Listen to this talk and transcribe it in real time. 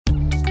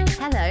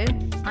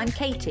I'm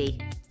Katie.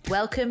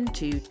 Welcome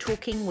to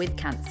Talking with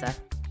Cancer.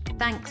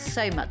 Thanks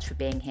so much for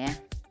being here.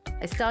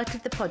 I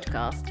started the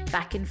podcast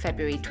back in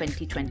February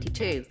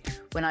 2022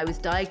 when I was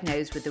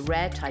diagnosed with a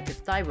rare type of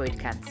thyroid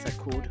cancer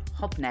called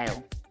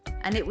hobnail.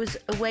 And it was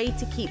a way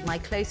to keep my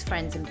close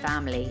friends and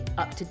family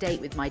up to date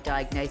with my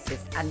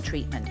diagnosis and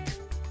treatment.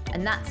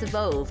 And that's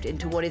evolved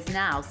into what is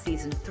now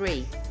season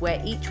 3,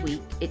 where each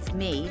week it's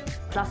me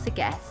plus a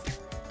guest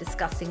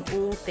discussing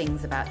all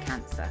things about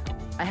cancer.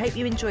 I hope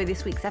you enjoy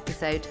this week's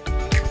episode.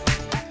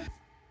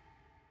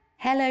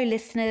 Hello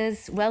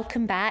listeners,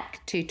 welcome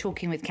back to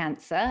Talking with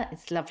Cancer.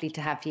 It's lovely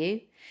to have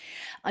you.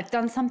 I've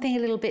done something a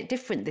little bit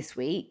different this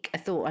week. I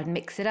thought I'd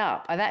mix it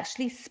up. I've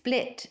actually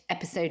split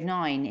episode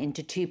 9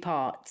 into 2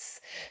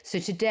 parts. So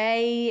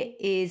today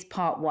is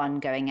part 1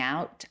 going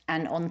out,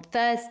 and on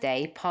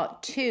Thursday,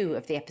 part 2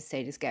 of the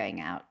episode is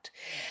going out.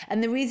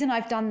 And the reason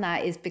I've done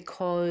that is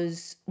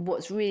because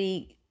what's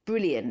really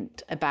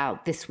brilliant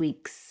about this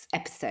week's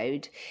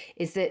episode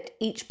is that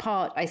each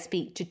part I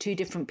speak to 2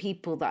 different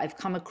people that I've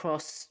come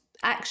across,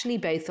 actually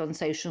both on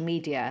social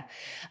media,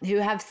 who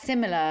have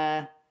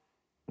similar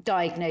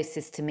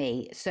diagnosis to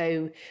me.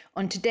 So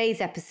on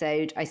today's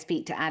episode, I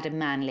speak to Adam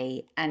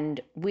Manley,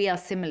 and we are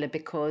similar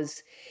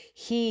because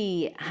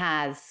he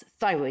has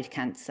thyroid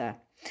cancer.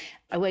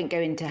 I won't go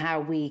into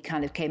how we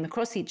kind of came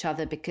across each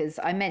other because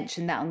I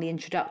mentioned that on the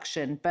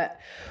introduction, but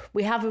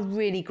we have a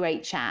really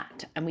great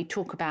chat and we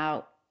talk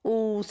about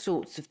all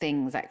sorts of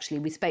things. Actually,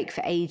 we spoke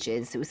for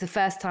ages. It was the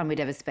first time we'd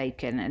ever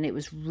spoken, and it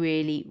was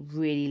really,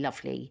 really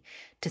lovely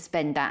to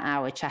spend that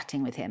hour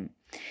chatting with him.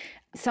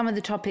 Some of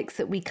the topics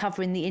that we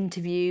cover in the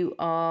interview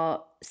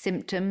are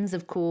symptoms,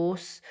 of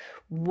course.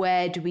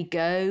 Where do we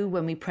go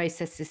when we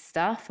process this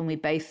stuff? And we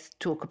both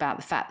talk about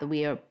the fact that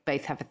we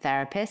both have a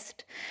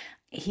therapist.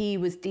 He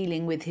was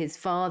dealing with his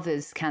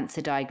father's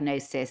cancer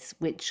diagnosis,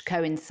 which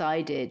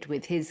coincided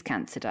with his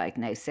cancer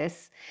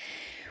diagnosis.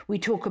 We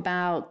talk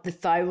about the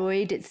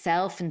thyroid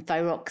itself and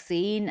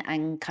thyroxine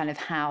and kind of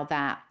how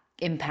that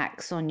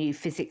impacts on you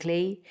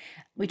physically.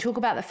 We talk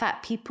about the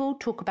fact people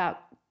talk about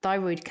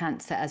thyroid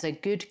cancer as a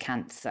good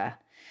cancer.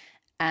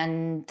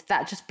 And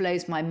that just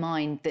blows my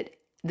mind that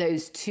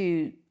those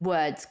 2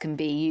 words can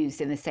be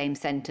used in the same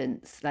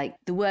sentence. Like,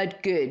 the word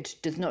good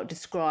does not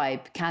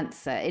describe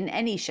cancer in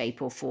any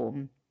shape or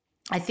form.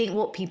 I think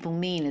what people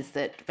mean is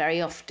that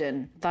very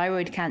often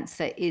thyroid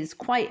cancer is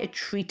quite a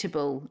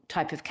treatable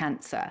type of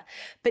cancer.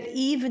 But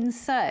even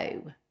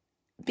so,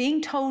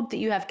 being told that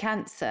you have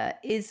cancer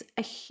is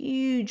a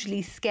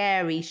hugely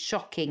scary,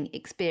 shocking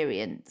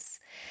experience.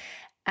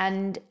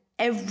 And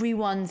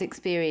everyone's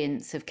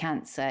experience of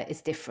cancer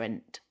is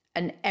different.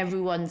 And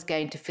everyone's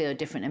going to feel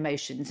different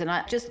emotions. And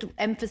I just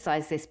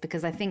emphasize this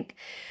because I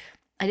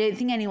don't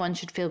think anyone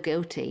should feel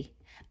guilty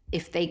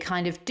if they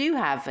kind of do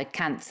have a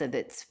cancer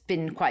that's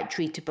been quite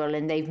treatable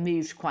and they've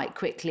moved quite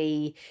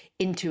quickly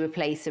into a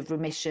place of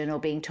remission or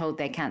being told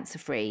they're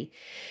cancer-free.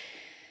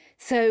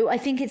 So I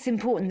think it's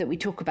important that we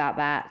talk about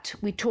that.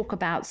 We talk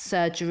about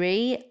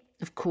surgery,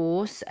 of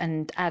course,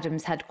 and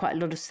Adam's had quite a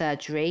lot of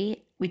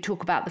surgery. We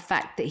talk about the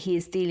fact that he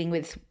is dealing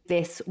with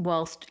this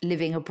whilst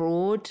living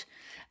abroad,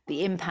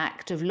 the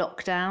impact of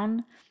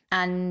lockdown,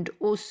 and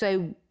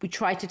also we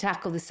try to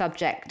tackle the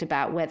subject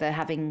about whether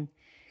having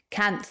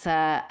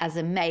cancer as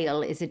a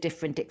male is a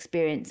different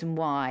experience and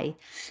why.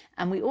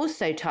 And we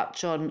also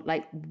touch on,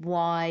 like,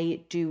 why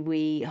do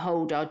we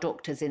hold our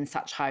doctors in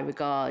such high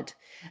regard?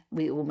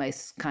 We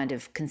almost kind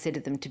of consider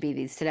them to be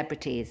these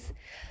celebrities.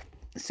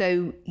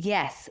 So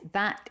yes,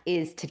 that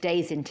is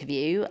today's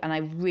interview, and I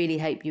really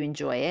hope you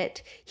enjoy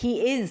it.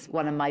 He is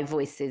one of my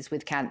voices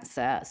with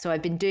cancer. So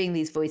I've been doing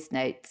these voice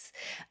notes.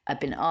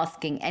 I've been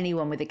asking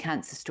anyone with a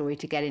cancer story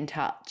to get in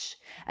touch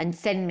and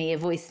send me a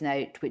voice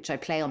note, which I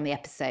play on the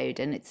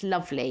episode. And it's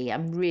lovely.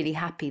 I'm really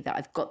happy that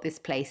I've got this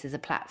place as a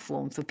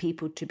platform for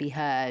people to be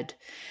heard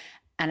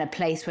and a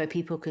place where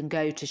people can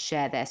go to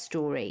share their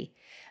story.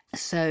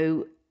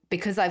 So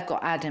because I've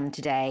got Adam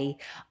today,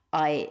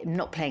 I am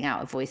not playing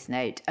out a voice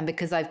note. And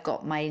because I've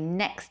got my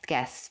next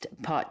guest,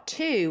 part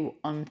 2,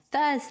 on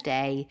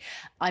Thursday,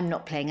 I'm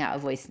not playing out a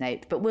voice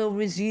note. But we'll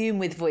resume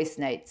with voice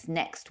notes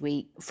next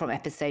week from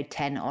episode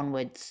 10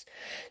 onwards.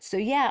 So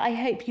yeah, I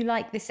hope you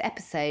like this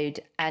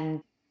episode.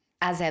 And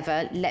as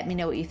ever, let me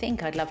know what you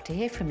think. I'd love to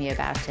hear from you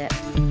about it.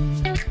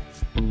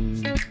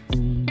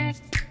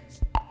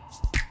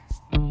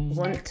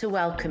 Want to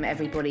welcome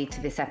everybody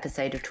to this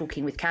episode of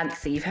Talking with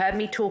Cancer. You've heard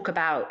me talk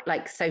about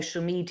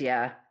social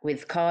media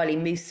with Carly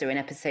Musa in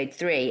episode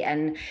 3,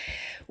 and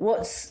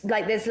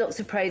there's lots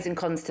of pros and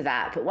cons to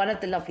that, but one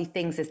of the lovely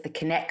things is the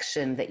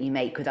connection that you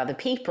make with other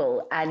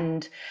people.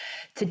 And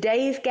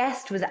today's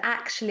guest was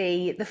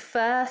actually the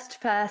first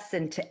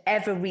person to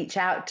ever reach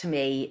out to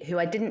me who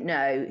I didn't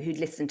know, who'd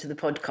listened to the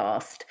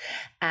podcast,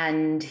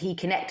 and he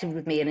connected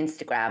with me on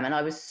Instagram, and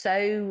I was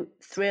so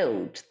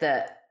thrilled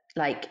that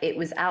it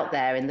was out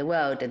there in the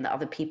world and that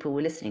other people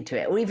were listening to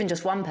it, or even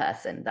just one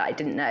person that I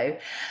didn't know.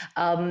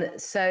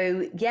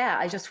 So yeah,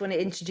 I just want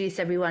to introduce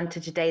everyone to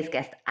today's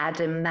guest,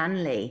 Adam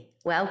Manley.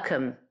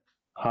 Welcome.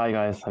 Hi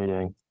guys, how are you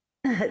doing?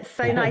 It's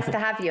so nice to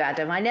have you,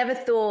 Adam. I never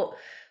thought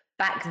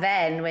back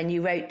then when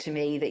you wrote to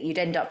me that you'd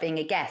end up being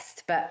a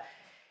guest, but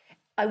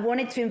I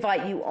wanted to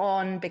invite you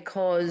on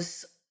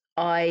because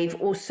I've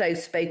also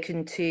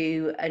spoken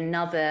to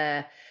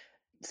another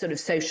sort of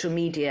social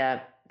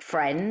media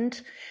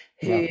friend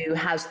Yeah. who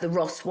has the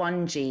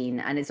ROS1 gene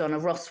and is on a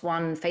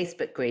ROS1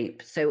 Facebook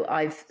group. So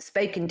I've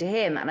spoken to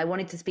him and I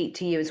wanted to speak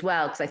to you as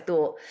well because I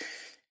thought,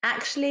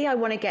 actually, I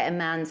want to get a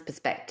man's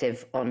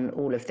perspective on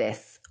all of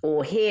this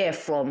or hear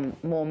from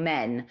more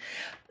men.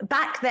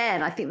 Back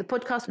then, I think the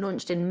podcast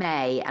launched in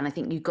May, and I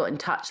think you got in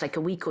touch like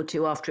a week or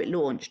two after it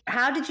launched.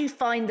 How did you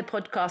find the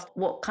podcast?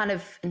 What kind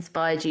of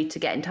inspired you to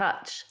get in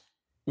touch?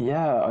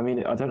 Yeah, I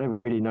mean, I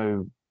don't really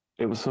know.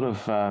 It was sort of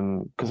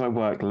because I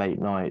work late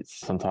nights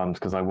sometimes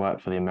because I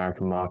work for the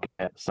American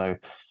market. So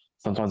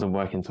sometimes I'm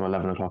working till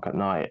 11 o'clock at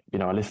night.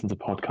 I listen to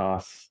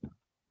podcasts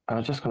and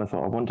I just kind of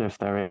thought, I wonder if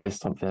there is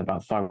something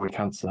about thyroid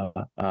cancer.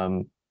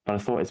 But I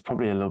thought it's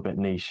probably a little bit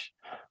niche,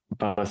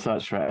 but I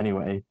searched for it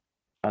anyway.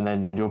 And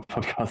then your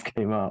podcast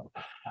came up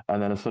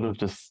and then I sort of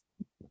just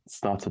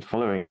started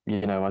following.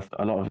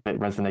 A lot of it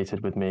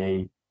resonated with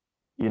me.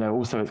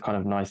 Also it's kind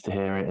of nice to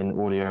hear it in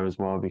audio as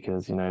well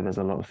because, there's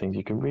a lot of things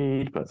you can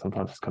read, but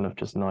sometimes it's kind of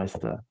just nice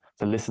to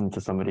listen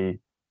to somebody,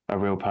 a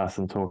real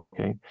person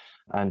talking.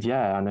 And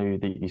yeah, I know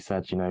that you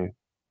said,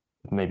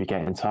 maybe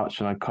get in touch.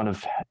 And I kind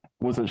of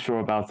wasn't sure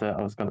about it.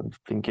 I was kind of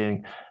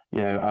thinking,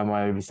 am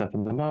I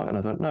overstepping the mark? And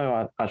I thought,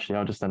 no,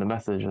 I'll just send a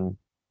message and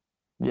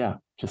yeah,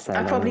 just say I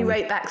hello. probably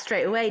wrote back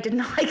straight away,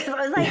 didn't I? Because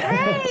I was like,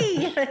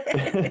 hey!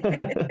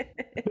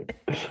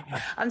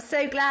 I'm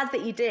so glad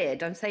that you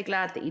did. I'm so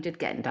glad that you did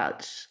get in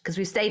touch because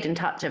we've stayed in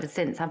touch ever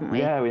since, haven't we?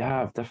 Yeah, we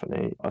have,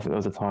 definitely. I think there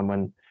was a time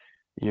when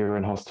you were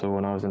in hospital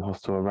and I was in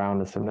hospital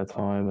around a similar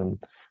time.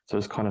 And so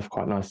it's kind of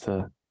quite nice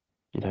to,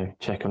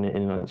 check in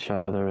on each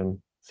other and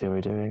see how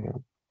we're doing.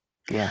 And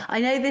yeah. I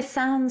know this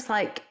sounds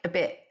like a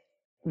bit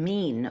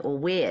mean or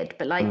weird,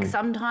 but like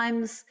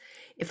sometimes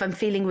if I'm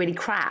feeling really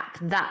crap,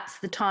 that's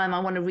the time I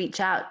want to reach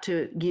out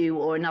to you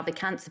or another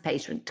cancer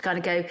patient to kind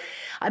of go,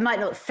 I might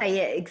not say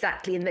it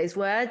exactly in those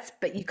words,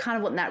 but you kind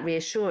of want that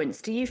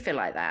reassurance. Do you feel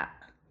like that?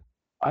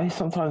 I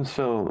sometimes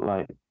feel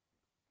like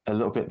a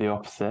little bit the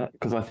opposite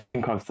because I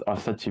think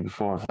I've said to you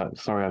before, I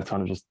was sorry, I've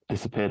kind of just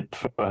disappeared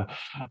for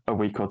a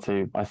week or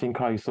two. I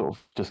think I sort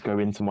of just go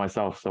into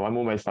myself. So I'm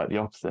almost like the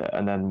opposite.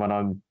 And then when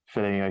I'm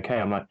feeling okay,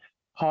 I'm like,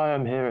 hi,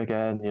 I'm here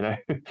again,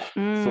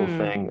 sort of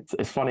thing.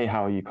 It's funny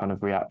how you kind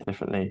of react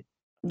differently.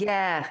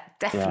 Yeah,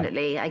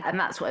 definitely. And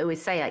that's what I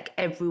always say, like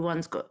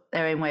everyone's got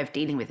their own way of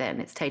dealing with it and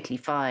it's totally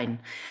fine.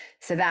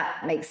 So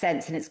that makes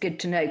sense. And it's good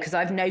to know because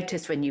I've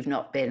noticed when you've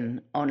not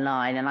been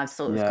online and I've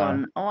sort of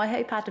gone, oh, I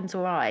hope Adam's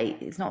all right.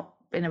 He's not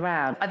been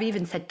around. I've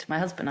even said to my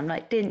husband, I'm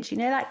like, Dinch, you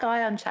know that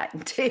guy I'm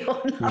chatting to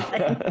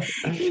online?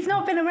 He's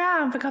not been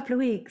around for a couple of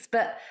weeks,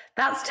 but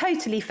that's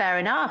totally fair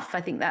enough. I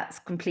think that's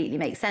completely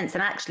makes sense.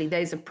 And actually,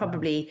 those are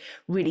probably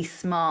really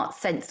smart,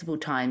 sensible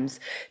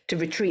times to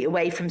retreat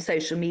away from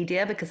social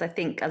media because I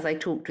think, as I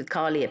talked with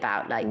Carly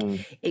about, like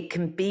it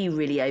can be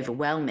really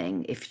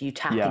overwhelming if you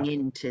tapping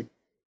into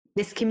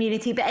this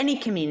community, but any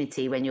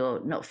community when you're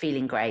not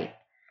feeling great.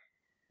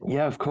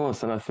 Yeah, of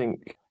course. And I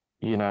think,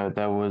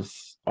 there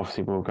was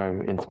obviously we'll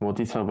go into more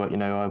detail, but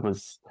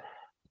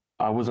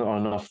I wasn't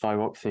on enough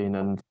thyroxine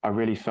and I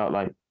really felt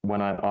like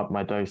when I upped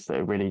my dose that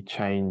it really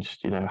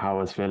changed, how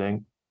I was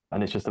feeling.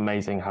 And it's just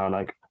amazing how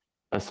like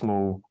a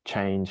small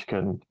change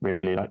can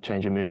really like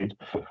change your mood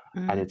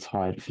and your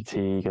tired,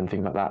 fatigue and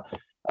things like that.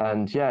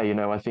 And yeah,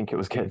 I think it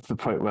was getting to the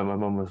point where my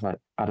mum was like,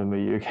 Adam, are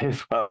you okay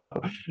as well?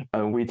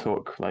 And we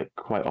talk like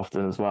quite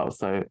often as well.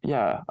 So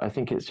yeah, I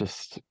think it's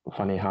just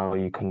funny how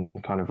you can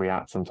kind of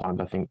react sometimes.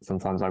 I think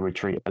sometimes I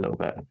retreat a little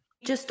bit.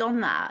 Just on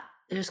that,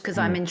 just because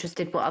I'm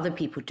interested what other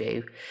people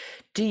do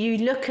you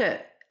look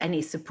at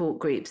any support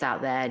groups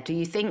out there? Do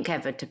you think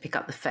ever to pick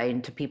up the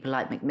phone to people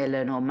like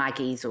Macmillan or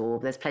Maggie's, or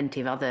there's plenty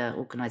of other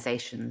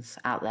organisations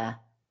out there?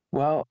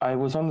 Well, I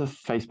was on the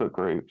Facebook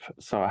group,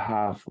 so I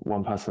have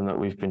one person that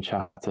we've been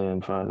chatting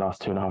for the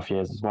last 2.5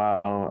 years as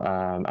well,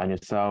 and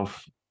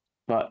yourself.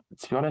 But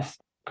to be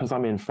honest, because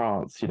I'm in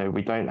France,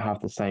 we don't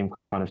have the same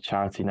kind of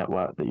charity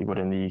network that you would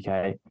in the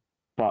UK.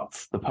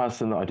 But the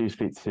person that I do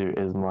speak to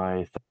is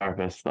my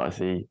therapist that I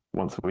see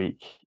once a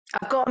week.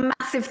 I've got a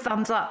massive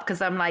thumbs up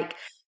because I'm like,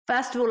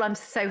 first of all, I'm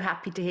so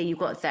happy to hear you've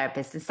got a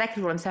therapist. And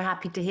second of all, I'm so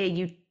happy to hear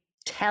you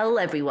tell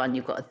everyone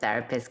you've got a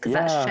therapist because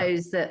that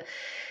shows that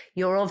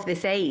you're of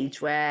this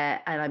age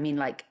where, and I mean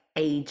like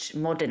age,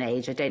 modern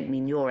age, I don't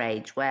mean your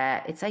age,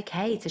 where it's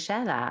okay to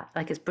share that.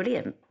 Like it's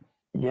brilliant.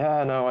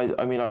 Yeah, no,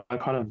 I mean, I'm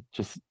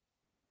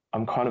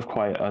kind of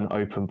quite an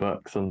open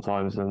book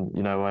sometimes.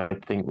 And, I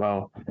think,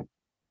 well,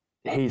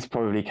 he's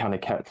probably kind of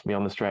kept me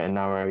on the straight and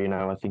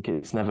narrow. I think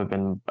it's never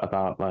been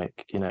about like,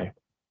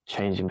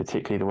 changing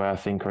particularly the way I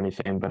think or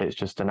anything, but it's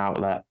just an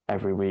outlet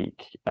every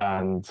week.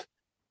 And,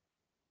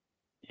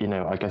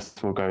 I guess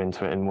we'll go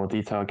into it in more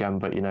detail again,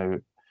 but,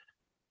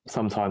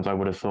 sometimes I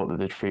would have thought that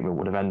the treatment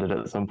would have ended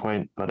at some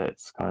point, but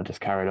it's kind of just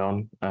carried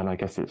on. And I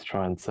guess it's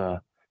trying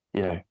to,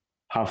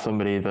 have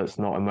somebody that's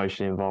not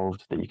emotionally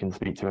involved that you can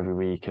speak to every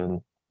week, and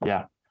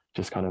yeah,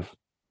 just kind of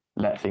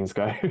let things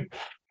go.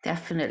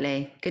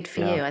 Definitely. Good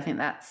for Yeah. you. I think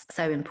that's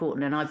so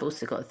important. And I've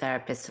also got a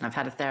therapist, and I've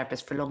had a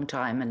therapist for a long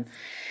time. And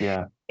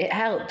Yeah. it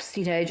helps,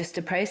 just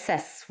to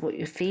process what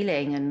you're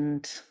feeling.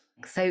 And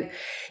so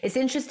it's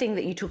interesting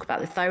that you talk about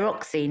the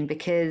thyroxine,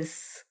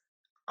 because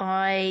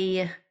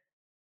I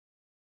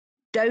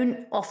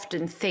don't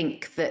often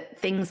think that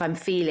things I'm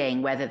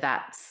feeling, whether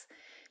that's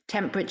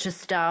temperature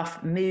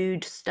stuff,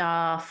 mood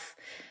stuff,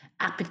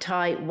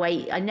 appetite,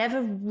 weight, I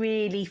never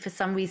really, for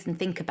some reason,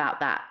 think about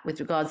that with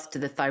regards to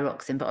the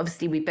thyroxine. But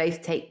obviously, we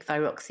both take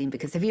thyroxine,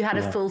 because have you had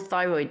a Yeah. full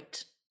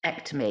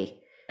thyroidectomy?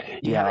 Do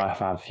you Yeah, have it? I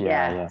have. Yeah.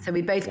 Yeah. Yeah. So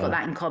we both got Yeah.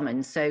 that in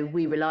common. So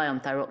we rely on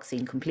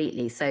thyroxine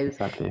completely. So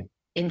Exactly.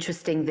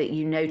 interesting that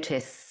you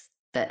notice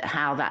that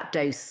how that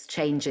dose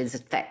changes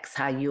affects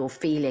how you're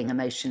feeling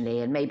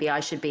emotionally. And maybe I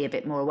should be a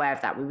bit more aware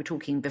of that. We were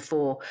talking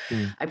before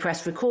I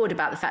pressed record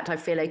about the fact I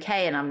feel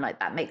okay. And I'm like,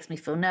 that makes me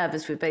feel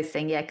nervous. We're both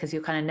saying, yeah, because you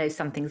kind of know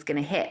something's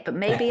going to hit. But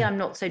maybe I'm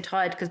not so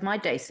tired because my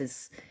dose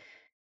has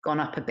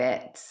gone up a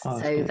bit. Oh,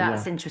 that's So good.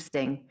 that's Yeah.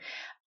 interesting.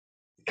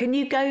 Can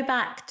you go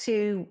back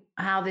to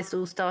how this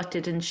all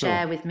started and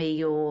share Sure. with me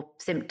your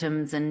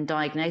symptoms and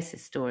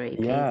diagnosis story,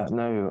 please? Yeah,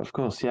 no, of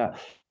course, yeah.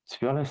 To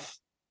be honest,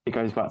 it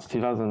goes back to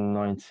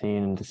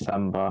 2019 in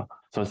December.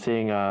 So I was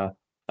seeing an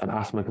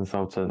asthma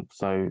consultant.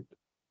 So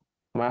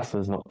my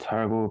asthma is not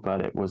terrible, but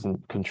it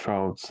wasn't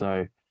controlled.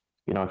 So,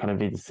 I kind of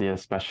need to see a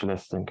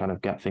specialist and kind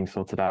of get things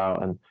sorted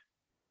out. And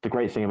the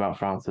great thing about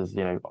France is,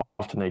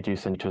 often they do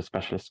send you to a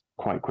specialist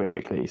quite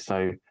quickly.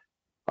 So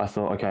I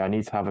thought, okay, I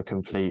need to have a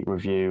complete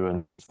review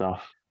and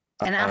stuff.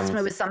 And And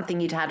asthma was something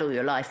you'd had all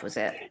your life, was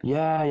it?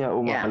 yeah,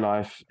 all my Yeah.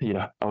 life,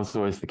 I was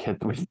always the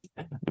kid with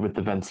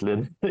the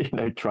Ventolin,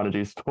 trying to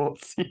do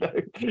sports.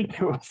 It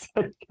was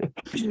like,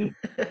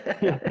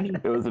 yeah,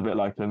 it was a bit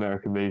like an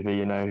American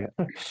movie.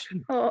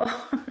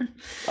 Oh.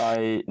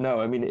 I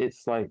mean,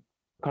 it's like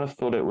kind of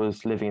thought it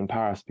was living in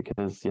Paris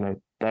because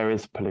there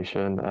is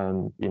pollution,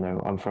 and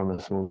I'm from a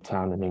small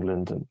town in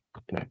England, and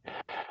you know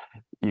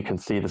you can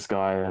see the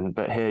sky,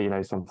 but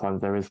here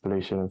sometimes there is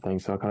pollution and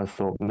things. So I kind of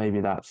thought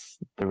maybe that's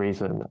the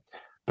reason.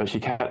 But she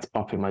kept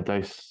upping my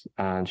dose,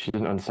 and she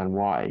didn't understand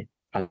why.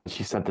 And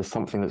she said there's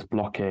something that's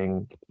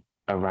blocking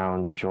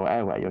around your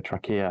airway, your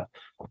trachea.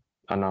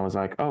 And I was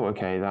like, oh,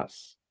 okay,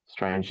 that's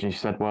strange. And she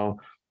said, well,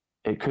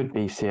 it could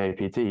be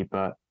COPD,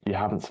 but you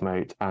haven't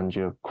smoked and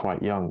you're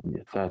quite young.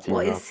 You're 30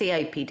 What years is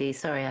old. COPD?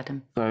 Sorry,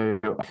 Adam. So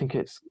I think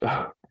it's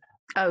Oh,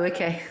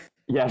 okay.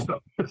 yes.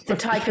 It's a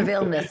type of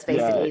illness, Yeah,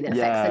 basically, that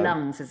affects the yeah.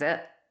 lungs, is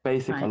it?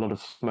 Basic. A Right. lot of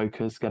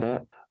smokers get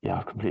it. Yeah,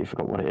 I've completely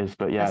forgot what it is,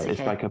 but yeah, That's it's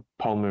okay. like a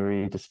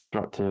pulmonary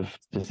destructive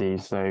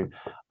disease. So,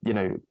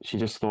 she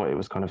just thought it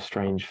was kind of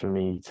strange for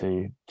me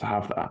to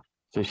have that.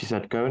 So she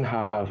said, go and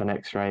have an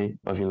X-ray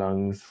of your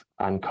lungs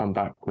and come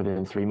back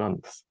within 3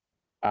 months.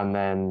 And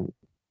then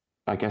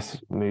I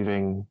guess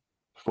moving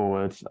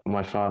forward,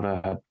 my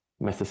father had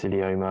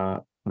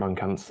mesothelioma, lung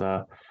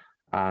cancer,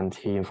 and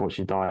he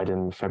unfortunately died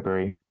in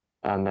February.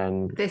 And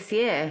then, This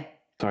year?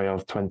 sorry,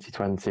 of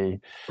 2020.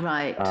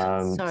 Right.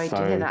 Sorry to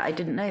hear So that. I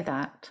didn't know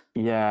that.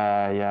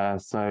 yeah.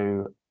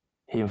 So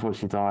he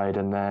unfortunately died,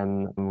 and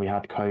then we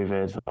had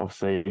COVID.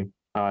 Obviously,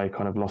 I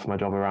kind of lost my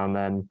job around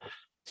then.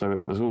 So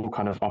it was all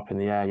kind of up in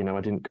the air.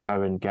 I didn't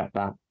go and get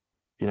that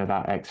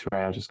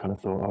X-ray. I just kind of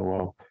thought, oh,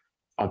 well,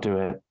 I'll do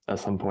it at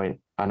some point.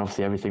 And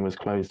obviously everything was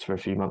closed for a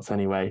few months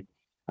anyway.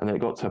 And then it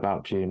got to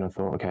about June. I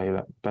thought, okay,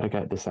 better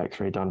get this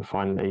X-ray done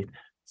finally.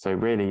 So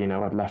really,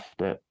 I'd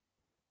left it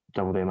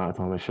double the amount of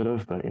time I should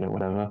have, but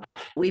whatever.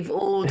 We've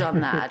all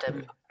done that,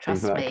 Adam.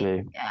 Trust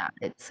Exactly. me. Yeah,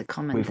 it's a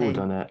common We've all thing.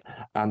 done it.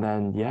 And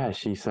then, yeah,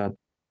 she said,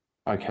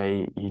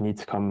 okay, you need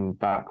to come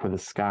back with a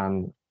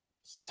scan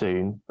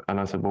soon. And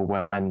I said, well,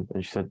 when?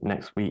 And she said,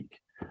 next week.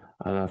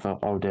 And I thought,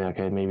 oh dear,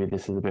 okay, maybe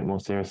this is a bit more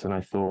serious than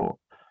I thought.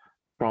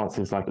 France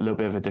is like a little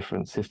bit of a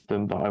different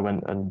system, but I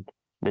went and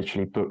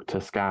literally booked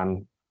a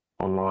scan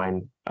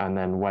online and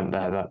then went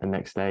there the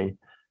next day.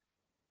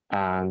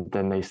 And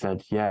then they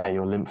said, yeah,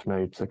 your lymph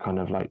nodes are kind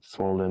of like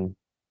swollen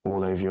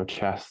all over your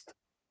chest.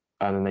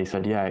 And then they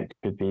said, yeah, it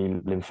could be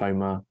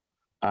lymphoma.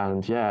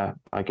 And yeah,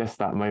 I guess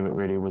that moment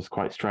really was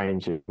quite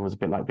strange. It was a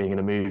bit like being in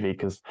a movie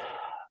because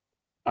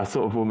I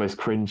sort of almost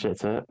cringed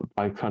at it.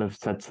 I kind of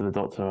said to the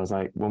doctor, I was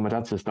like, well, my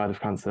dad just died of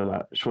cancer.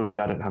 Like, surely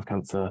I don't have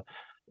cancer.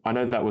 I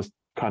know that was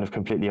kind of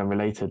completely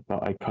unrelated,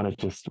 but I kind of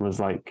just was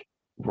like,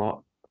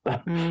 what?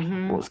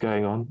 What's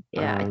going on?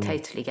 Yeah, I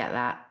totally get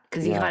that.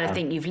 Because you kind of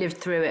think you've lived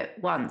through it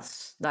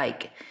once.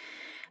 Like,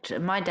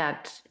 my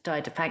dad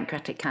died of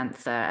pancreatic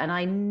cancer, and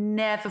I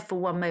never for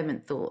one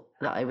moment thought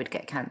that I would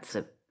get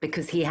cancer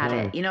because he had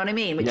it. You know what I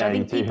mean? Which I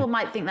think people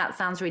might think that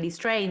sounds really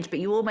strange, but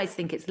you almost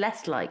think it's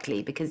less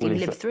likely because you've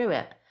lived through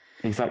it.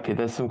 Exactly.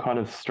 There's some kind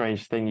of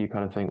strange thing you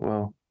kind of think,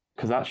 well,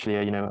 because actually,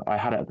 I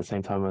had it at the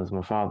same time as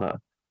my father.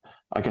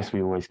 I guess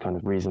we always kind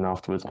of reason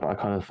afterwards, but I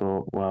kind of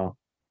thought, well,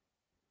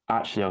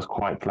 actually, I was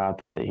quite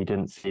glad that he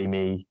didn't see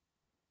me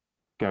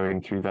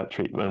going through that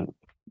treatment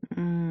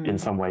in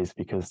some ways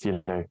because,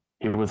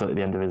 he was at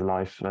the end of his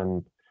life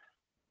and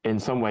in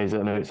some ways, I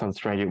know it sounds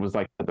strange, it was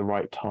like at the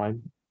right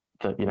time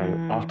that, you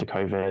know, after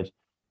COVID,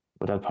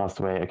 my dad passed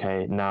away.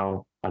 Okay,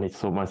 now I need to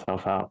sort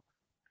myself out.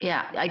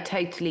 Yeah, I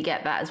totally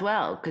get that as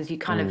well, because you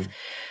kind of, Mm,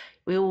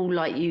 we all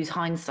like use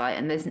hindsight,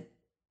 and there's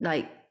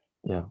like,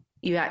 yeah.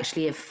 you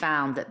actually have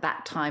found that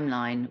that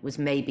timeline was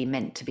maybe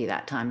meant to be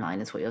that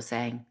timeline, is what you're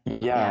saying.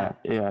 Yeah,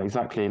 yeah,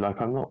 exactly.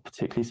 Like I'm not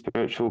particularly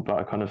spiritual, but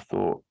I kind of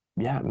thought,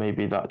 yeah,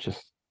 maybe that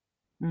just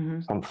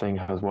something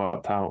has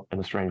worked out in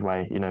a strange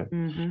way, you know.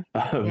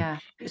 Um, Yeah.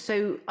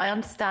 So I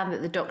understand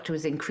that the doctor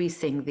was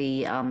increasing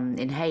the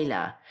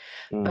inhaler,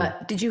 mm,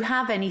 but did you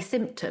have any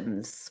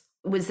symptoms?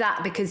 Was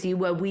that because you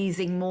were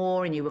wheezing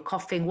more and you were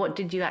coughing? What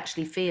did you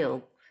actually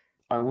feel?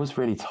 I was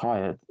really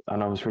tired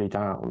and I was really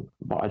down,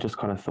 but I just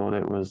kind of thought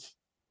it was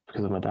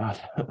because of my dad.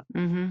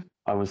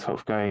 I was sort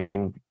of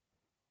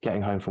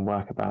getting home from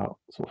work about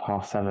sort of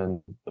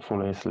 7:30,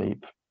 falling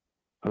asleep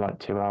for like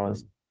 2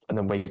 hours and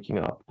then waking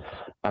up.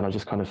 And I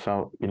just kind of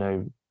felt, you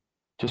know,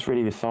 just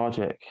really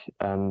lethargic.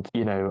 And,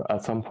 you know,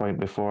 at some point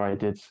before I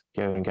did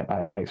go and get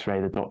that x-ray,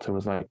 the doctor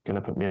was like going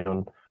to put me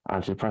on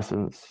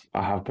antidepressants.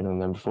 I have been on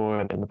them before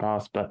in the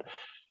past, but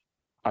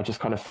I just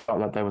kind of felt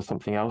like there was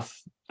something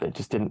else that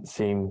just didn't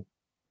seem,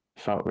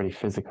 felt really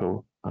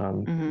physical.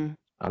 And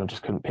I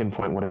just couldn't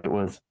pinpoint what it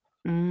was.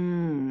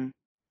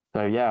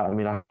 So yeah, I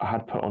mean, I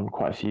had put on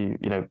quite a few,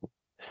 you know,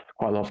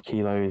 quite a lot of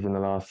kilos in the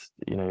last,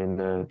 you know, in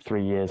the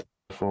 3 years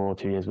before,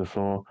 2 years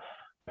before.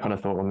 I kind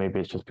of thought, well, maybe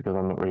it's just because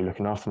I'm not really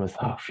looking after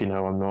myself. You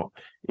know, I'm not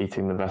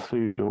eating the best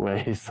food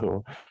always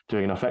or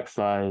doing enough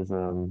exercise.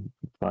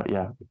 But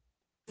yeah,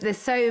 There's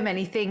so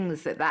many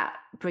things that that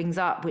brings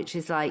up, which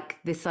is like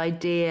this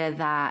idea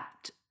that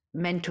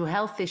mental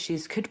health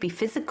issues could be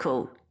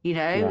physical, you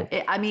know?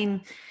 yeah, I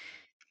mean,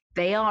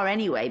 they are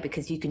anyway,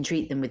 because you can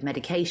treat them with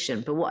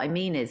medication. But what I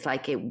mean is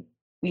like it,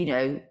 you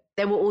know,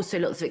 there were also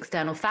lots of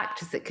external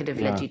factors that could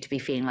have led yeah, you to be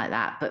feeling like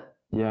that. But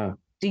yeah.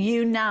 do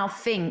you now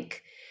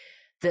think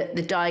that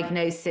the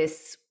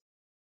diagnosis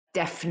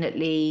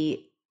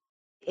definitely,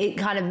 it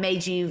kind of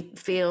made you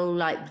feel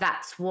like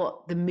that's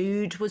what the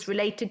mood was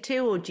related to?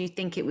 Or do you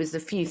think it was a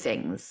few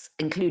things,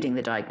 including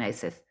the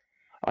diagnosis?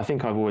 I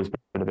think I've always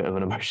been a bit of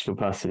an emotional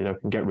person. You know, I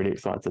can get really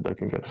excited. I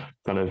can get,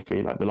 kind of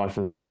be like the life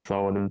and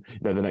so on, and you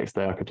know, the next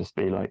day I could just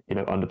be like, you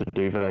know, under the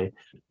duvet.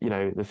 You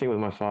know, the thing with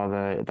my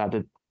father that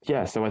did,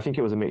 yeah. So I think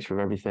it was a mixture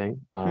of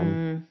everything.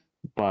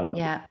 But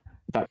Yeah.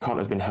 that can't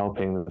have been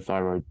helping the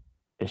thyroid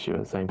issue at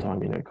the same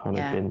time. You know, kind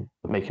of Yeah. been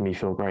making me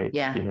feel great.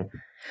 Yeah. You know,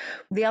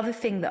 The other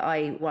thing that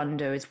I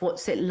wonder is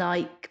what's it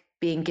like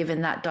being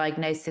given that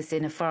diagnosis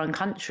in a foreign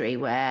country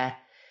where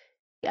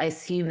I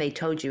assume they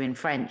told you in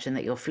French and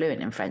that you're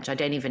fluent in French. I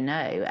don't even know.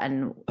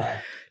 And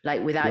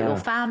like without your yeah.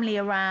 family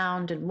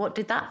around, and what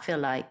did that feel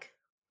like?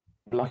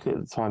 Luckily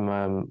at the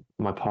time,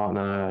 my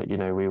partner, you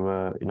know, we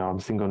were, you know, I'm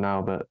single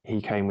now, but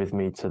he came with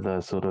me to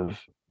the sort of,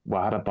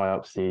 well, I had a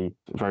biopsy,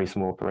 very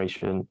small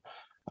operation,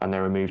 and they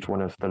removed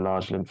one of the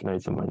large lymph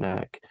nodes in my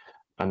neck.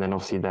 And then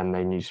obviously then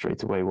they knew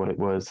straight away what it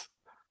was.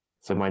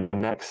 So my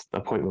next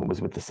appointment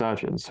was with the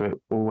surgeon. So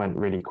it all went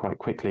really quite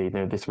quickly. You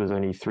know, this was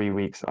only 3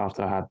 weeks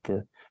after I had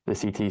the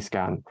CT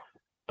scan.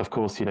 Of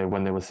course, you know,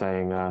 when they were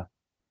saying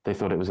they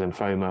thought it was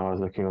lymphoma, I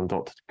was looking on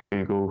Dr.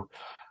 Google,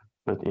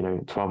 but you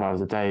know, 12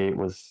 hours a day, it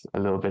was a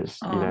little bit,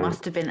 you Oh, it know,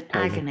 must have been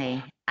crazy.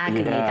 agony.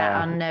 Agony. That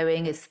Yeah.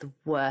 unknowing is the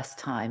worst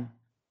time.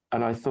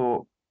 And I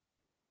thought,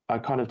 I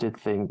kind of did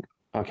think,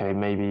 okay,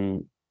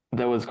 maybe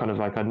there was kind of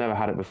like, I'd never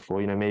had it before,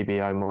 you know, maybe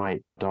I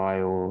might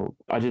die, or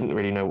I didn't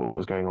really know what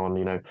was going on,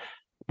 you know,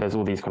 there's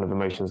all these kind of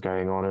emotions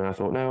going on. And I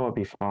thought, no, I'll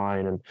be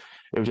fine. And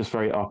it was just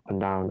very up and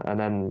down. And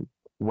then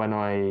when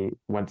I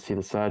went to see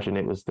the surgeon,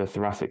 it was the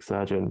thoracic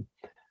surgeon,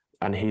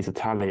 and he's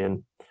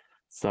Italian.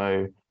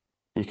 So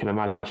you can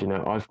imagine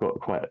that I've got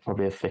quite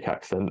probably a thick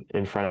accent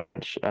in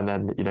French, and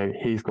then you know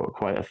he's got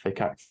quite a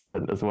thick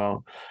accent as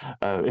well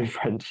in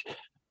French.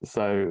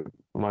 So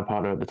my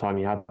partner at the time,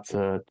 he had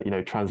to you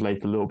know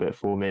translate a little bit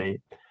for me,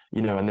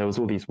 you know, and there was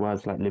all these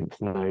words like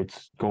lymph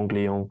nodes,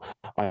 ganglion.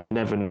 I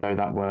never know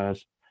that word,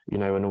 you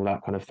know, and all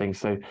that kind of thing.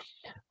 So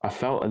I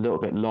felt a little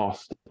bit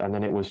lost, and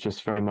then it was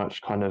just very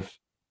much kind of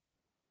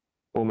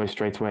almost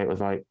straight away. It was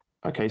like,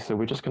 okay, so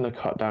we're just going to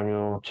cut down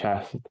your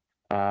chest,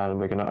 and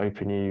we're going to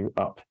open you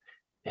up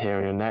here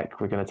in your neck.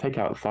 We're going to take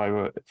out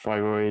thyroid.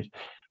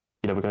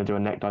 You know, we're going to do a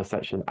neck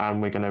dissection,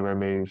 and we're going to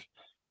remove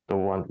the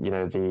one, you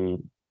know, the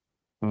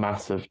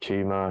massive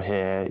tumor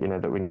here, you know,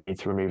 that we need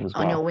to remove as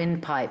On your well.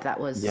 windpipe, that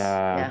was,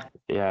 Yeah,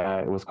 yeah. yeah,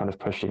 it was kind of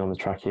pushing on the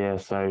trachea.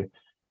 So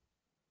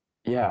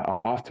yeah,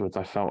 afterwards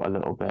I felt a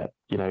little bit,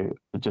 you know,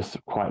 just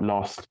quite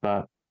lost.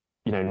 But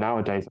you know,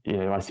 nowadays, you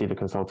know, I see the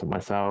consultant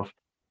myself.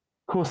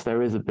 Of course,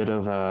 there is a bit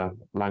of a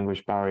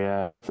language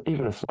barrier,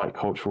 even a slight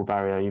cultural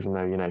barrier, even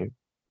though, you know,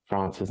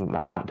 France isn't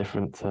that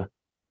different to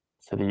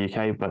the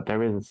UK, but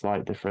there is a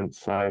slight difference.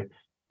 So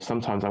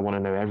sometimes I want to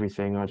know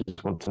everything. I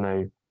just want to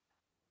know,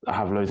 I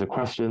have loads of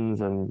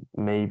questions, and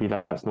maybe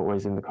that's not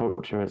always in the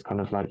culture. It's kind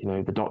of like, you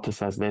know, the doctor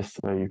says this,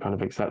 so you kind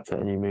of accept it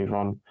and you move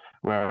on.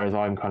 Whereas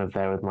I'm kind of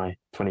there with my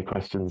 20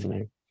 questions, you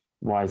know,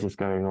 why is this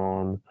going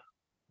on?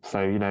 So,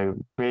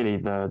 really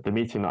the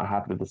meeting that I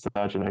had with the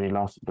surgeon only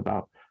lasted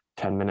about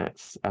 10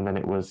 minutes. And then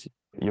it was,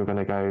 you're going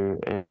to go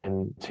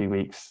in 2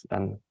 weeks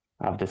and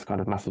have this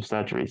kind of massive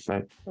surgery.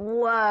 So,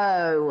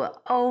 Whoa.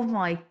 Oh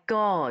my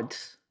God.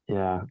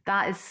 yeah.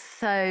 That is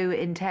so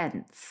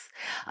intense.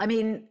 I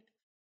mean,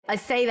 I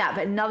say that,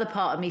 but another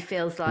part of me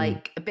feels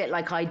like a bit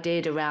like I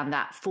did around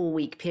that 4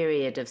 week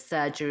period of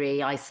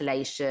surgery,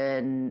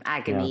 isolation,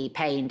 agony,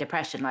 pain,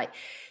 depression. Like,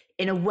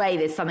 in a way,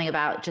 there's something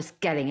about just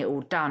getting it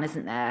all done,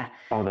 isn't there?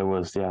 Oh, there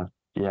was, yeah.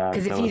 Yeah.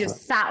 Because if There you'd was,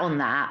 have sat on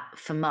that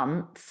for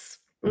months,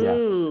 yeah.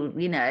 ooh,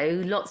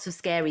 lots of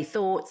scary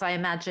thoughts, I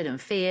imagine, and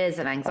fears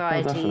and Oh,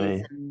 anxieties.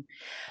 definitely.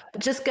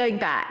 But just going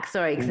back,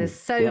 sorry, because there's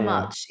so Yeah.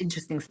 much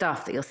interesting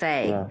stuff that you're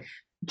saying. Yeah.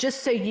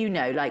 Just so you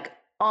know, like,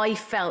 I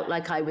felt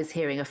like I was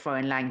hearing a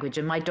foreign language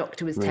and my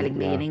doctor was Really, telling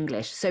me in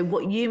English. So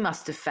what you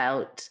must have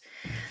felt,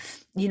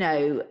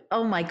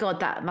 oh my God,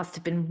 that must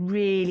have been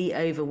really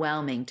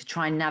overwhelming to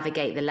try and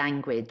navigate the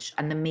language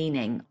and the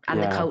meaning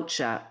and the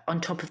culture on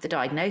top of the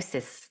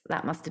diagnosis.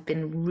 That must have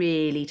been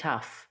really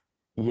tough.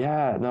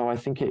 Yeah, no, I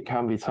think it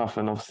can be tough.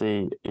 And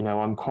obviously,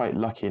 I'm quite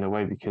lucky in a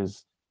way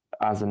because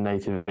as a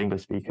native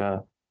English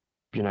speaker,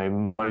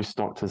 most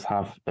doctors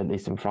have, at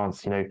least in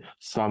France,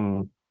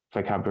 some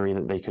vocabulary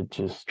that they could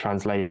just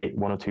translate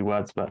one or two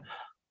words. But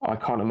I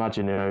can't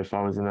imagine, if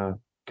I was in a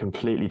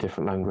completely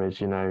different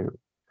language,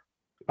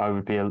 I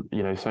would be,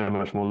 so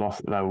much more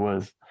lost than I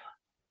was.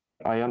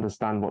 I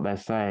understand what they're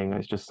saying.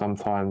 It's just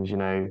sometimes,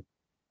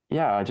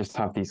 I just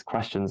have these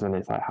questions and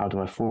it's like, how do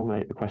I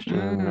formulate the question?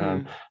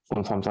 And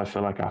sometimes I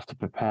feel like I have to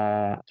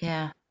prepare.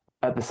 Yeah.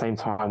 At the same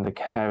time, the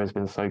care has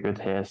been so good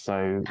here.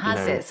 So,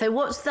 Has it? So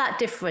what's that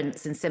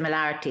difference and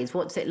similarities?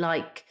 What's it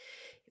like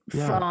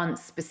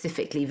France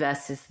specifically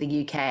versus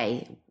the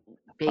UK,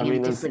 being in a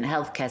different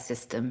healthcare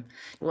system?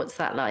 What's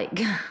that like?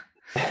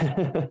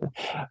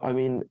 I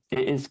mean,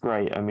 it is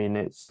great. I mean,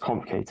 it's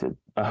complicated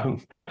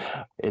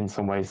in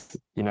some ways.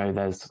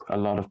 There's a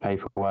lot of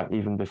paperwork.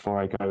 Even before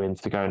I go in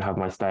to go and have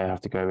my stay, I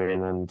have to go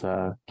in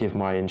and give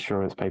my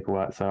insurance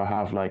paperwork. So I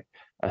have like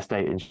a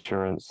state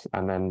insurance,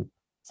 and then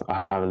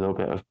I have a little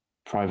bit of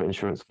private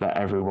insurance that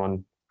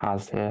everyone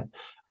has here.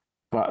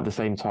 But at the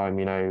same time,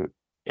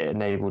 it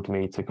enabled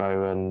me to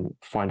go and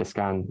find a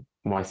scan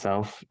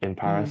myself in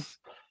Paris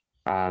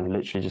and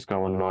literally just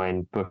go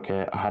online, book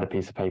it. I had a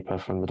piece of paper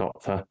from the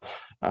doctor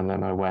and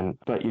then I went.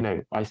 But,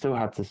 I still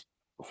had to,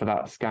 for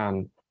that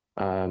scan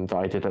that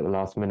I did at the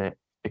last minute,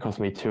 it cost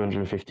me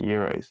 250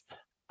 euros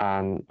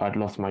and I'd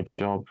lost my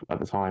job at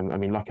the time. I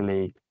mean,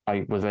 luckily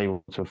I was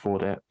able to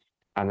afford it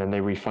and then they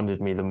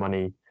refunded me the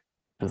money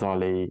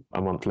bizarrely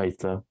a month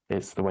later.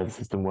 It's the way the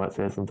system works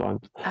here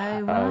sometimes.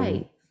 Oh,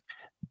 right.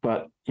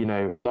 But,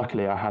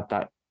 luckily I had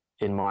that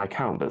in my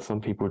account, but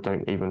some people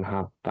don't even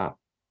have that.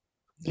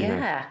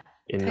 Yeah,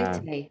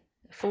 totally.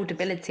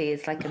 Affordability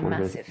is like a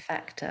massive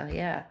factor.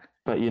 Yeah.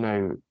 But,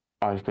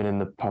 I've been in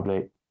the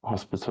public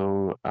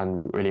hospital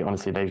and really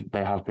honestly,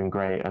 they have been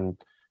great. And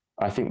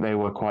I think they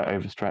were quite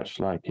overstretched,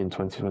 like in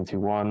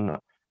 2021.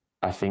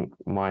 I think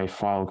my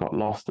file got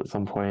lost at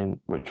some point,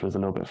 which was a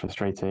little bit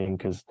frustrating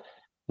because,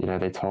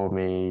 they told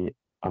me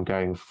I'm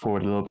going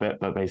forward a little bit,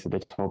 but basically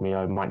they told me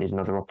I might need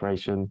another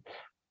operation.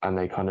 And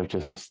they kind of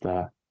just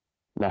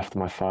left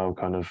my file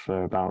kind of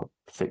for about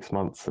 6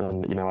 months.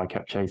 And, I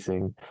kept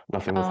chasing,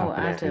 nothing was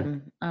happening.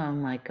 Adam. Oh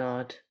my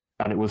God.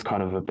 And it was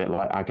kind of a bit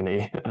like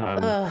agony.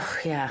 Oh,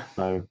 yeah.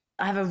 So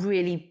I have a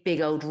really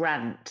big old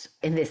rant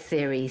in this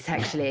series,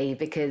 actually,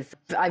 because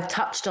I've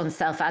touched on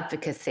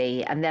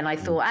self-advocacy. And then I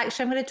thought,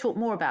 actually, I'm going to talk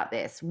more about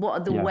this. What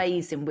are the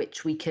ways in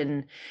which we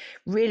can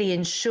really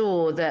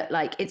ensure that,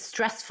 like, it's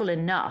stressful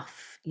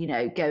enough,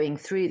 going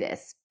through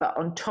this. But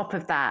on top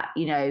of that,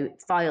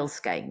 files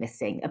going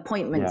missing,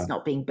 appointments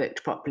not being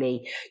booked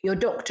properly, your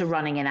doctor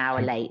running an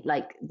hour late,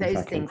 like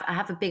those things. I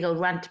have a big old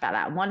rant about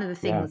that. And one of the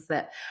things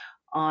that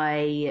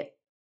I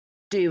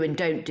do and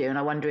don't do, and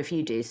I wonder if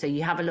you do. So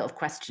you have a lot of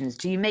questions.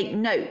 Do you make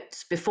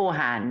notes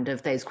beforehand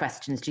of those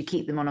questions? Do you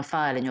keep them on a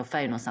file in your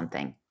phone or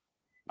something?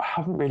 I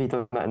haven't really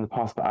done that in the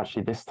past, but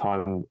actually this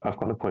time I've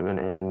got an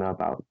appointment in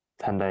about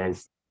 10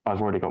 days.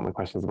 I've already got my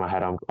questions in my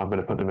head. I'm going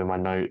to put them in my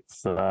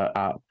notes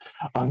app.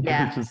 I'm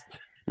going to just,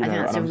 I think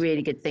that's a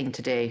really good thing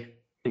to do.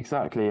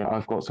 Exactly.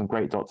 I've got some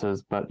great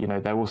doctors, but,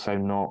 they're also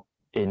not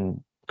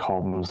in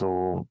comms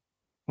or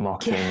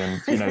marketing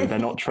and, they're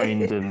not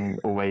trained in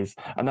always,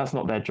 and that's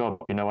not their job.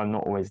 I'm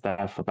not always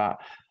there for that.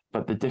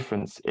 But the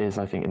difference is,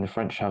 I think, in the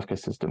French healthcare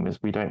system is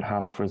we don't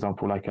have, for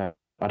example,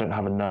 I don't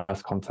have a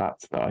nurse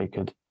contact that I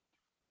could,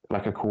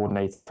 like a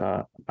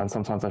coordinator. And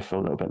sometimes I feel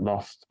a little bit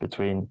lost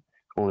between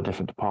all the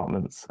different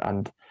departments.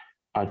 And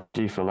I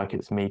do feel like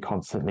it's me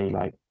constantly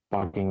like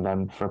bugging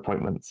them for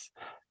appointments.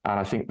 And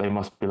I think they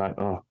must be like,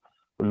 oh,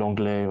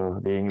 l'anglais or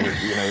the English,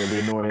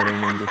 the annoying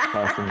English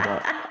person.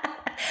 But,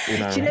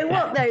 Do you know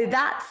what, though?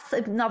 That's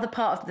another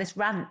part of this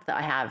rant that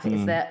I have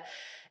is that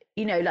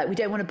like we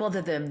don't want to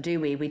bother them, do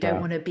we? We don't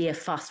want to be a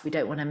fuss. We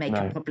don't want to make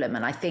a problem.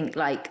 And I think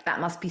like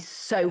that must be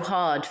so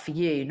hard for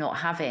you not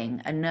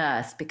having a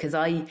nurse, because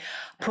I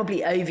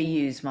probably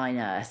overuse my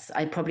nurse.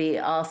 I probably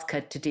ask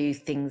her to do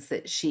things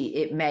that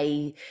it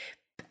may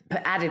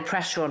put added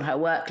pressure on her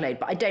workload,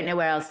 but I don't know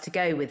where else to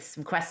go with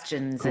some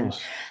questions. And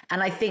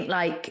I think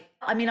like,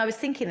 I mean, I was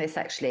thinking this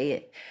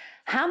actually,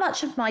 how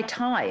much of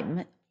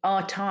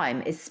our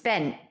time is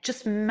spent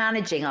just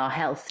managing our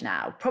health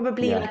now,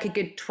 probably like a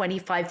good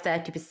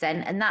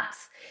 25-30%, and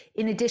that's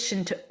in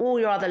addition to all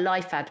your other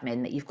life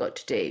admin that you've got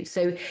to do.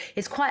 So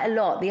it's quite a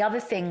lot. The other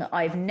thing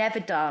I've never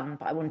done,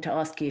 but I wanted to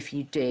ask you if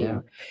you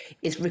do,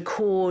 is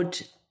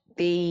record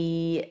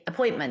the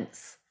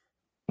appointments.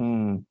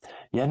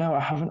 Yeah, no, I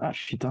haven't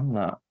actually done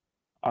that.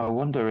 I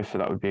wonder if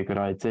that would be a good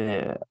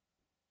idea.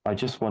 I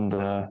just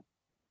wonder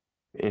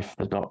if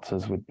the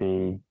doctors would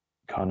be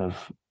kind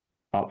of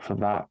up for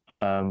that.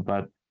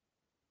 But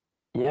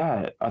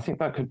yeah, I think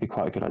that could be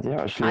quite a good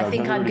idea, actually. I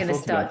think I'm going to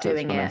start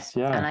doing it.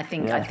 Yeah, and I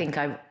think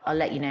I'll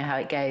let you know how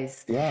it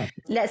goes. Yeah.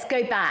 Let's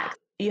go back.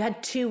 You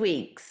had 2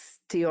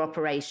 weeks to your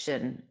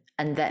operation,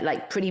 and that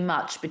like pretty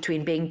much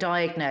between being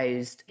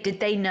diagnosed.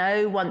 Did they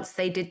know once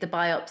they did the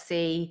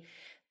biopsy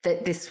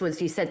that this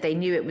was, you said they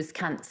knew it was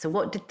cancer?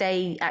 What did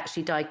they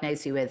actually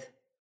diagnose you with?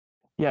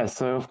 Yeah,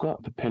 so I've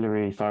got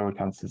papillary thyroid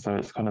cancer. So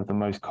it's kind of the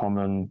most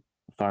common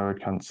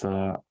thyroid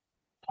cancer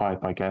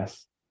type, I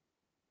guess.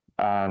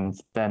 And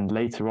then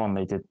later on,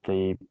 they did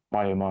the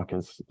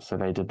biomarkers. So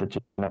they did the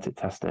genetic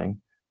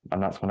testing.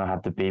 And that's when I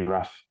had the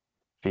BRAF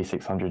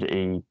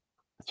V600E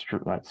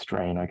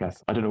strain, I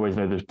guess. I don't always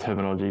know the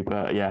terminology,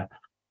 but yeah.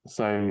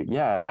 So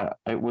yeah,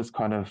 it was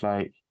kind of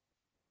like,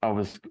 I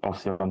was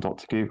obviously on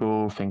Dr.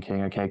 Google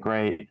thinking, okay,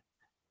 great.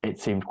 It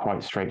seemed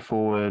quite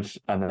straightforward.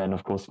 And then,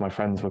 of course, my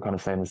friends were kind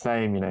of saying the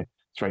same,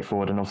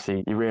 straightforward. And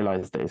obviously, you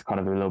realize that it's kind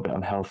of a little bit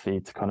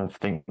unhealthy to kind of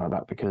think like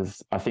that,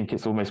 because I think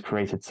it's almost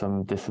created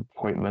some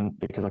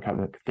disappointment, because I kept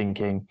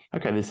thinking,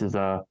 okay, this is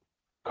an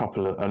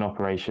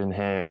operation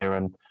here.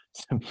 And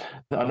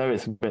I know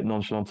it's a bit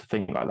nonchalant to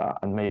think like that.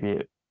 And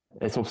maybe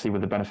it's obviously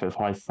with the benefit of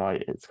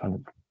hindsight, it's kind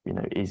of,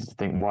 easy to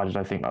think, why did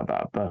I think like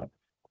that? But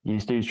you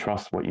do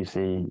trust what you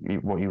see,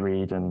 what you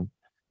read, and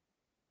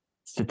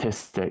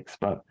statistics,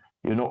 but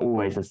you're not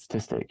always a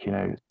statistic.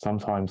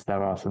 Sometimes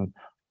there are some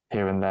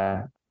here and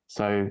there.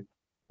 So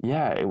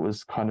yeah, it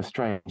was kind of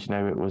strange.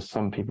 It was,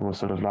 some people were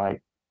sort of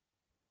like,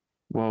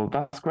 well,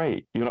 that's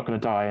great, you're not going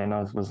to die. And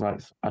I was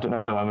like, I don't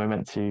know, am I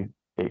meant to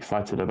be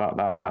excited about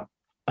that?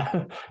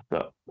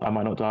 That I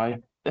might not die?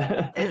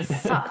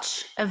 It's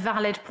such a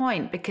valid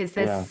point, because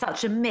there's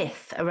such a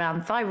myth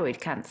around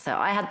thyroid cancer.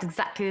 I had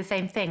exactly the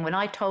same thing when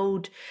I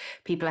told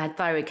people I had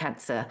thyroid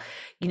cancer.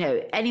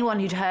 Anyone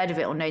who'd heard of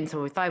it or known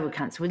someone with thyroid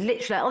cancer was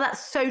literally like, oh,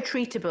 that's so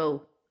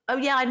treatable. Oh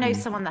yeah, I know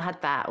someone that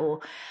had that.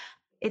 Or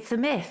it's a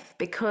myth,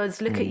 because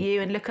look at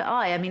you and look at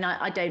I mean,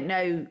 I don't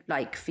know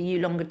like for you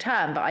longer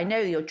term, but I know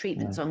your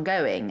treatment's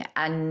ongoing,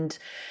 and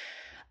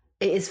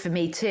it is for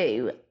me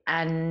too.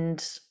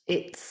 And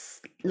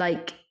it's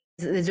like,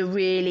 there's a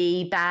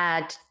really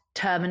bad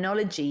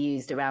terminology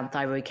used around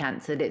thyroid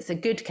cancer, that it's a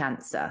good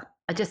cancer.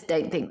 I just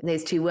don't think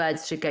those two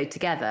words should go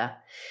together.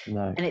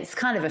 No. And it's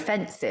kind of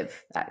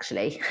offensive,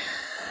 actually.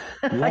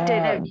 I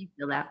don't know if you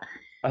feel that.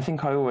 I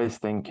think I always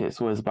think it's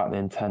always about the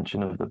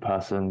intention of the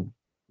person.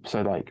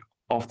 So like,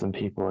 often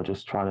people are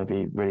just trying to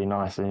be really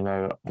nice, and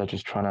they're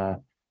just trying to,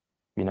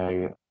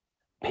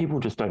 people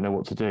just don't know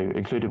what to do,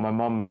 including my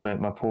mum.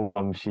 My poor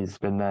mum, she's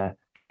been there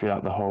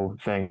throughout the whole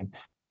thing,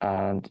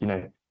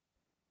 and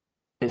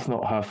it's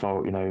not her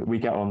fault. We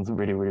get on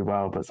really, really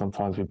well, but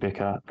sometimes we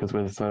bicker because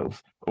we're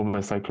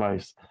almost so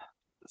close.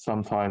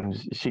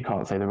 Sometimes she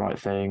can't say the right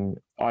thing.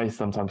 I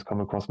sometimes come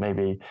across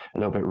maybe a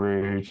little bit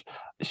rude.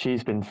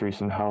 She's been through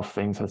some health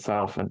things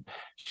herself, and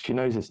she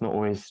knows it's not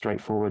always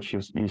straightforward. She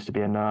used to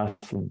be a nurse,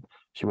 and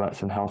she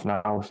works in health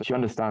now. So she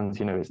understands,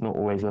 it's not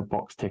always a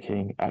box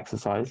ticking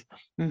exercise.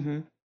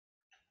 Mm-hmm.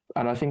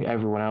 And I think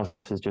everyone else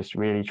is just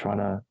really trying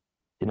to,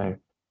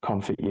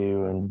 comfort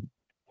you and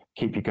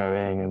keep you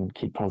going and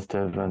keep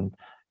positive. And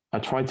I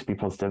tried to be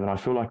positive, and I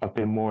feel like I've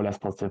been more or less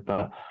positive,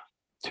 but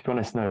to be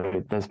honest,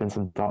 no, there's been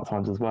some dark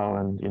times as well.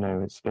 And,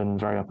 it's been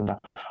very up and down.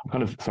 I'm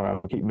kind of sorry,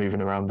 I keep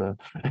moving around the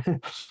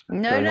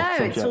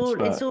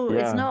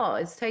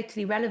it's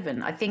totally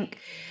relevant. I think,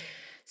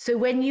 so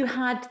when you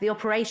had the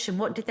operation,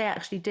 what did they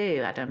actually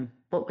do, Adam?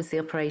 What was the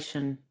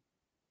operation?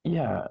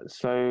 Yeah,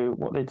 so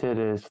what they did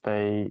is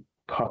they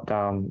cut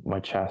down my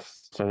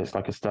chest. So it's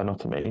like a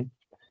sternotomy.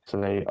 So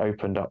they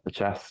opened up the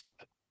chest.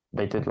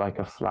 They did like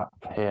a flap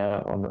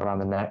here around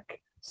the neck.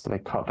 So they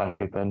cut that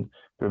open,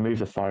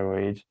 removed the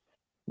thyroid,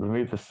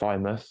 removed the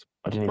thymus.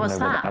 I didn't even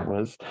know what that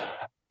was.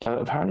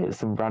 Apparently it's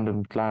some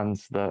random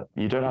glands that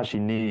you don't actually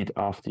need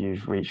after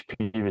you've reached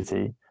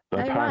puberty.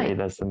 But apparently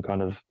there's some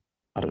kind of,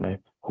 I don't know,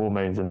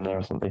 hormones in there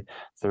or something.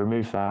 So they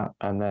removed that,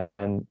 and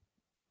then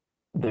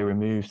they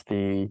removed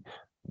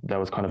there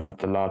was kind of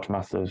the large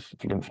massive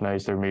lymph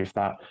nodes. They removed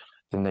that.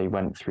 Then they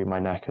went through my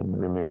neck and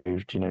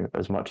removed,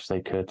 as much as they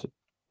could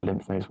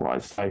lymph nodes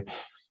wise. So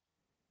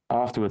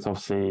afterwards,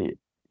 obviously,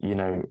 you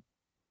know,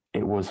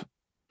 it was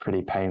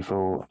pretty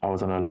painful. I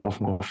was on a lot of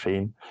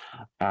morphine,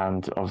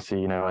 and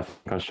obviously, I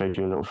think I showed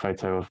you a little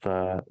photo of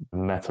the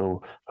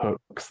metal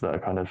hooks that are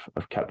kind of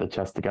have kept the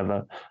chest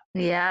together.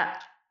 Yeah,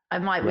 I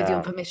might, with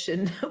your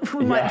permission,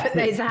 we might put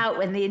those out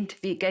when the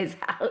interview goes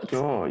out.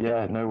 Sure,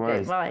 yeah, no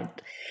worries. Don't mind.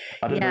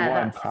 I don't know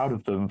why I'm proud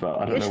of them, but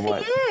I don't know why.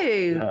 Good for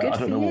you. Good I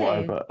don't know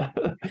why, but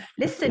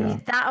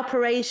listen, that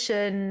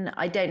operation,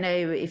 I don't know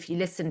if you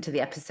listened to the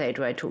episode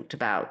where I talked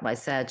about my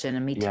surgeon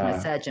and meeting my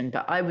surgeon,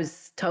 but I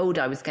was told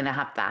I was going to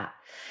have that.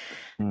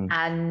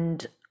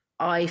 And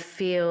I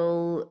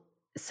feel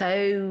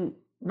so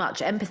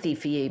much empathy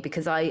for you,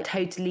 because I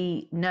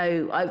totally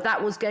know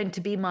that was going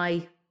to be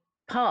my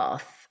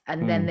path.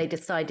 And then they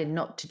decided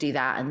not to do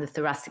that. And the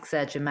thoracic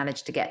surgeon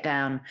managed to get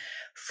down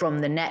from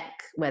the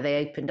neck where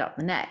they opened up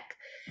the neck.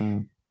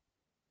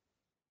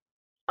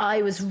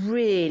 I was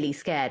really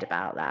scared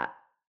about that.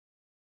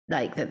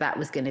 Like that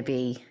was going to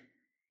be,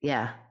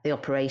 the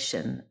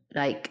operation.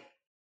 Like,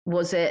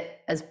 was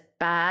it as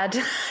bad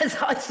as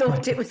I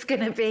thought it was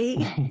going to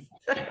be?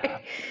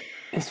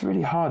 It's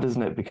really hard,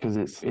 isn't it? Because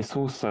it's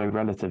also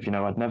relative.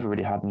 I'd never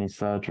really had any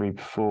surgery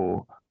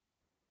before.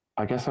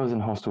 I guess I was in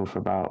hospital for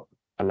about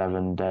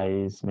 11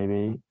 days,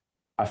 maybe.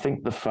 I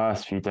think the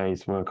first few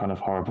days were kind of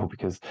horrible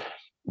because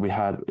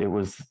it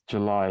was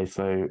July.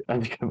 So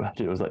as you can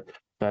imagine, it was like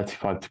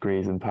 35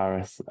 degrees in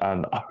Paris,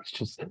 and I was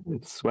just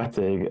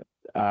sweating.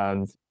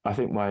 And I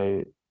think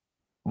my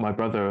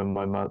brother and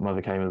my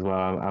mother came as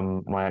well,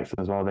 and my ex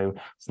as well.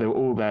 They were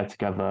all there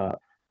together.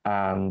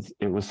 And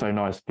it was so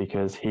nice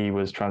because he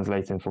was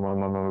translating for my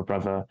mum and my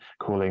brother,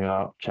 calling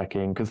up,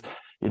 checking, because,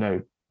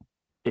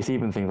 it's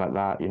even things like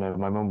that.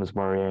 My mum was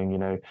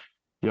worrying,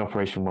 the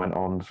operation went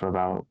on for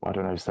about,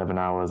 7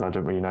 hours. I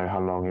don't really know how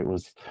long it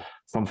was,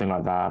 something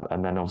like that.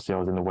 And then obviously I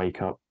was in the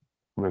wake up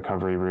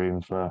recovery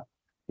room for,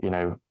 3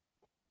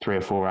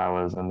 or 4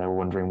 hours, and they were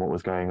wondering what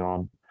was going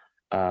on.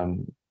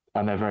 And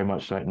they're very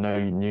much like, no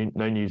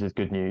news is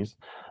good news.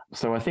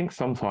 So I think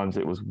sometimes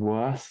it was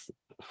worse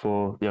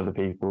for the other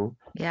people.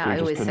 Yeah, I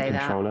always say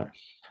that. It.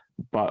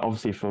 But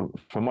obviously, from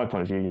my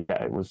point of view,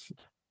 it was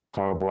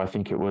horrible. I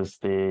think it was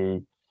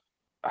the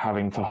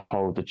having to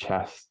hold the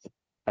chest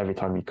every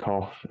time you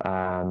cough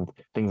and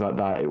things like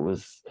that. It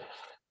was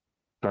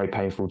very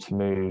painful to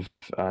move.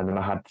 And then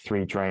I had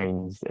 3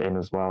 drains in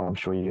as well. I'm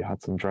sure you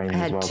had some drains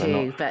as well. I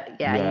had 2,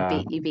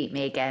 but you beat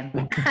me again.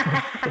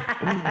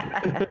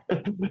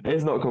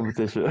 It's not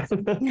competition.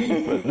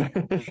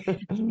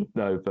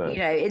 But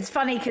it's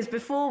funny because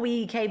before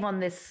we came on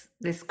this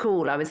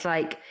call, I was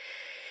like,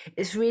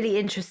 it's really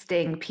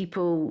interesting.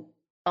 People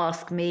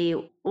ask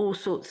me all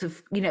sorts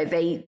of,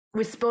 they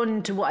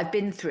respond to what I've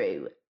been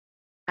through.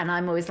 And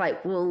I'm always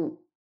like, well,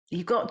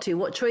 you got to,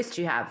 what choice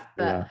do you have?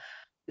 But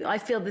I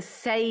feel the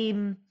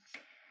same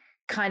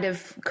kind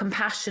of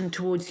compassion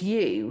towards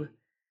you,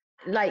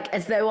 like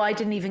as though I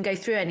didn't even go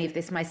through any of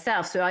this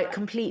myself. So I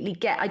completely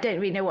I don't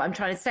really know what I'm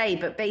trying to say,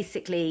 but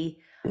basically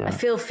I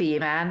feel for you,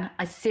 man.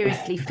 I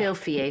seriously feel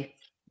for you.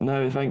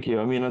 No, thank you.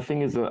 I mean, the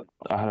thing is that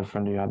I had a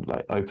friend who had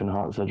like open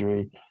heart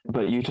surgery,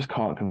 but you just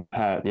can't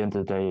compare. At the end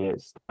of the day,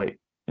 it's like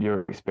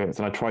your experience.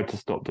 And I tried to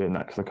stop doing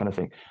that because I kind of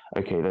think,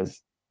 okay,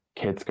 there's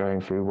kids going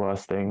through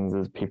worse things,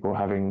 there's people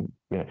having,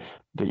 that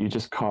you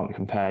just can't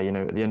compare.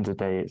 At the end of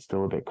the day, it's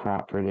still a bit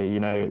crap, really.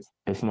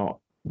 It's not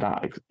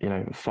that,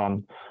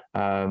 fun.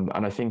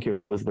 And I think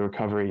it was the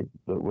recovery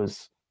that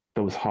was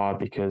hard,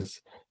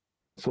 because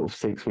sort of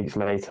 6 weeks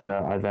later,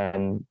 I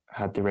then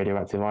had the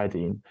radioactive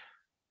iodine,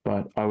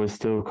 but I was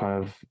still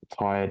kind of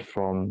tired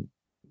from,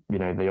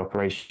 the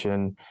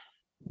operation.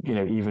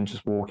 Even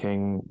just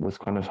walking was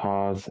kind of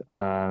hard,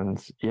 and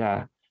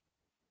I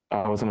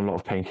was on a lot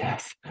of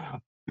painkillers.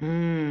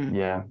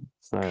 Yeah.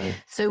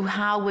 So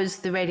how was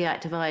the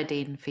radioactive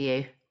iodine for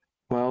you?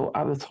 Well,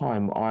 at the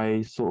time,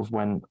 I sort of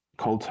went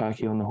cold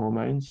turkey on the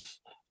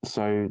hormones.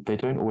 So they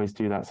don't always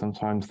do that.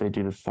 Sometimes they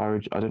do the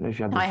thyroid. I don't know if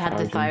you had the I had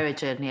the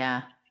thyrogen,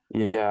 yeah.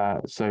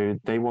 Yeah. So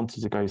they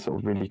wanted to go sort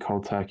of really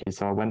cold turkey.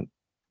 So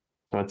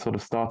I sort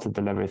of started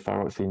the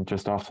levothyroxine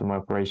just after my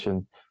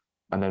operation.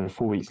 And then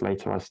 4 weeks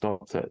later, I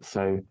stopped it.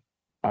 So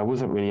I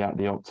wasn't really at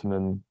the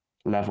optimum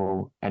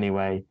level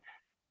anyway.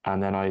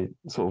 And then I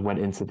sort of went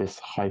into this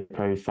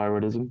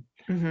hypothyroidism.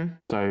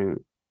 So,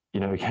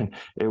 again,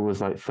 it was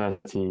like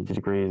 30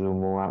 degrees or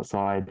more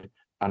outside,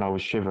 and I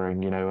was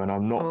shivering, and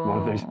I'm not one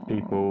of those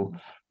people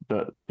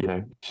that,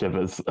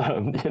 shivers.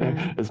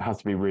 It has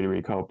to be really,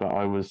 really cold, but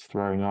I was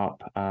throwing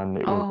up, and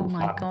it wasn't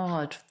fun. My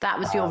God. That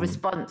was your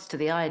response to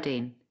the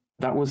iodine?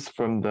 That was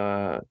from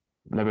the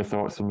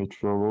levothyroxine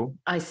withdrawal.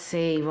 I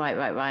see.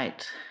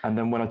 Right. And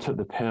then when I took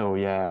the pill,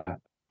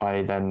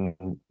 I then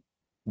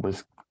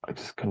was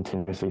just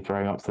continuously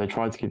throwing up. So they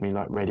tried to give me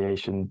like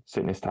radiation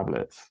sickness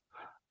tablets,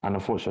 and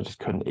unfortunately I just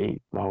couldn't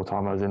eat the whole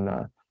time I was in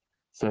there.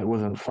 So it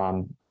wasn't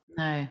fun.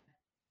 No.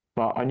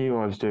 But I knew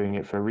I was doing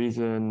it for a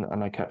reason,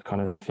 and I kept kind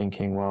of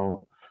thinking,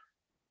 well,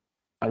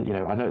 I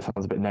know it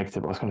sounds a bit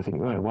negative, but I was kind of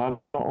thinking, well, I'm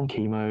not on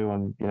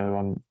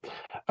chemo.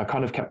 I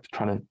kind of kept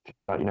trying to,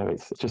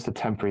 it's just a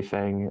temporary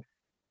thing.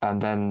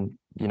 And then,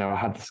 I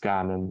had the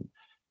scan, and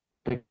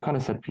they kind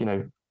of said,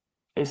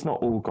 it's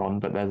not all gone,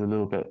 but there's a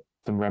little bit,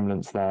 some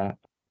remnants there.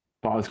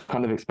 But I was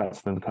kind of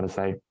expecting them to kind of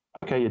say,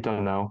 okay, you're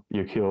done now,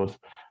 you're cured.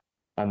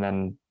 And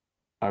then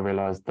I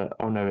realized that,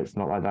 oh no, it's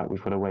not like that.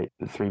 We've got to wait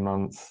 3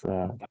 months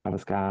to have a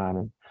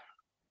scan.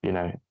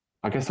 And,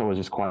 I guess I was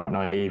just quite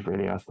naive,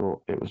 really. I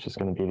thought it was just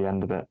going to be the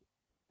end of it.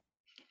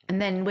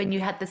 And then when you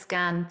had the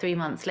scan 3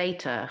 months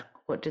later,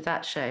 what did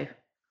that show?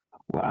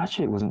 Well,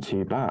 actually, it wasn't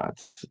too bad.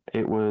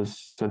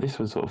 So this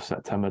was sort of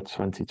September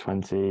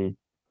 2020.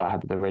 I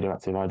had the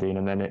radioactive iodine,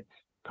 and then it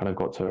kind of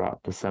got to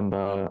about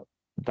December.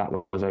 That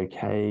was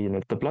okay.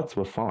 The bloods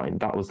were fine.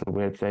 That was the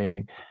weird thing.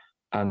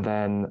 And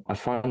then I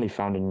finally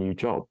found a new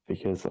job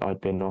because I'd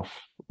been off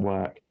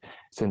work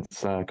since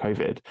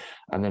COVID.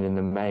 And then in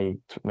the May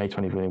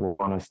 2021,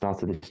 I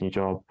started this new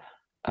job.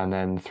 And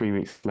then 3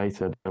 weeks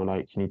later, they were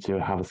like, you need to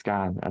have a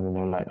scan. And then they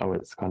were like, oh,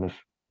 it's kind of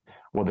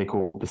what they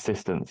call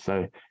persistent.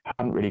 So I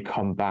hadn't really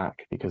come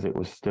back because it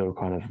was still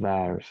kind of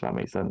there, if that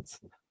makes sense.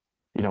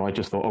 I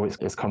just thought, oh,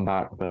 it's come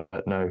back. But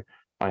no,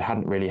 I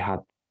hadn't really had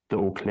the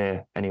all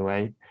clear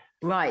anyway.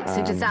 Right.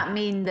 So does that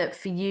mean that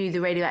for you,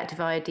 the radioactive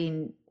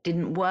iodine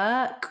didn't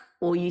work,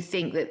 or you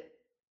think that?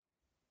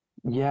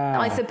 Yeah.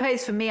 I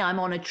suppose for me, I'm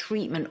on a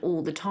treatment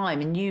all the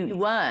time, and you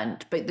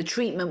weren't, but the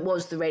treatment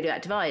was the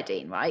radioactive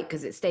iodine, right?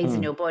 Because it stays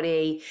in your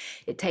body.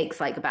 It takes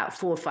like about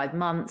 4 or 5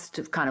 months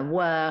to kind of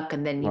work,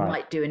 and then you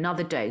might do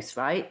another dose,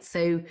 right?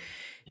 So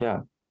yeah,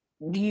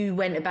 you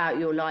went about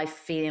your life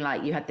feeling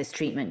like you had this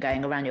treatment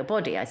going around your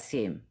body, I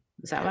assume.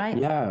 Is that right?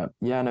 Yeah,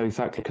 no,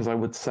 exactly. Because I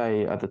would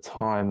say at the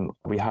time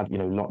we had,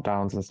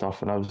 lockdowns and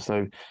stuff, and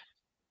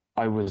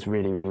I was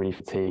really, really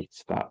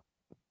fatigued that,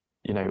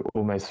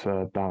 almost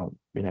for about,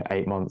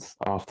 8 months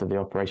after the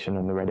operation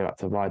and the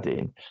radioactive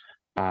iodine.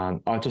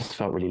 And I just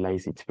felt really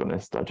lazy, to be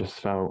honest. I just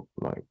felt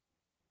like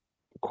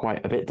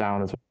quite a bit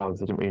down as well,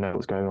 because I didn't really know what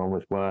was going on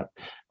with work.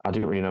 I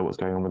didn't really know what was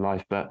going on with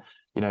life. But,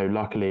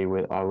 luckily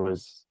I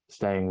was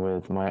staying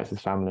with my ex's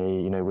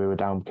family. We were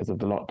down because of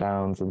the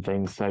lockdowns and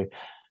things. So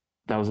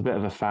there was a bit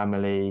of a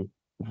family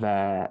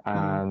there,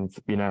 and,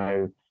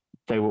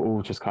 they were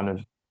all just kind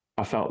of,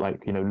 I felt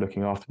like,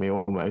 looking after me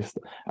almost.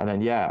 And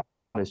then,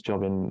 this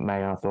job in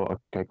May, and I thought,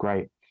 okay,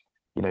 great,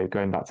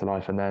 going back to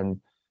life. And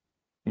then,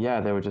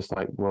 they were just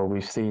like, well,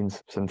 we've seen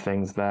some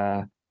things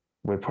there.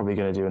 We're probably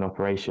going to do an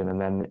operation.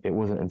 And then it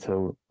wasn't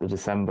until the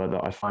December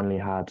that I finally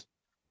had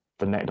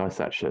the neck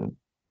dissection.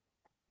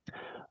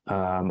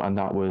 And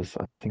that was,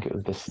 I think it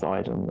was this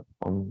side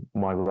on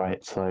my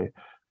right. So,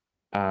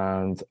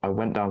 and I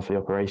went down for the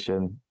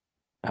operation,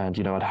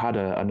 and, I'd had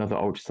another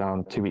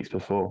ultrasound 2 weeks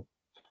before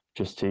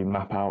just to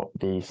map out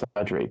the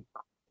surgery.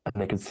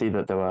 And they could see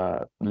that there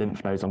were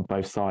lymph nodes on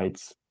both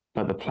sides.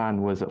 But the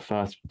plan was at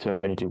first to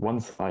only do one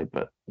side,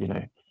 but,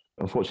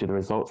 unfortunately the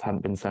results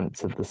hadn't been sent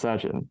to the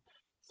surgeon.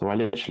 So I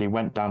literally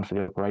went down for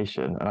the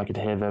operation, and I could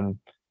hear them,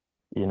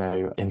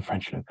 in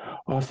French,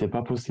 oh, c'est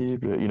pas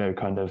possible,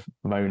 kind of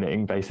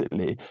moaning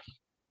basically.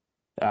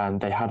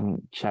 And they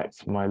hadn't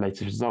checked my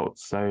latest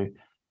results. So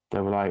they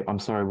were like, I'm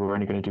sorry, we're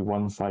only going to do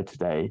one side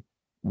today.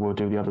 We'll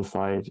do the other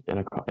side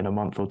in a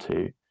month or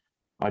two.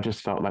 I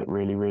just felt like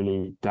really,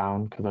 really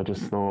down, because I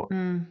just thought,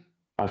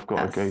 I've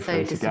got to go for it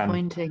again. So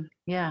disappointing.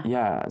 Yeah.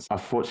 Yeah.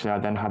 Unfortunately, I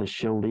then had a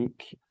Schill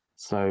leak.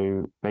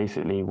 So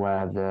basically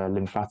where the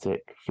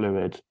lymphatic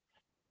fluid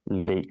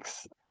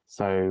leaks.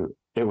 So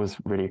it was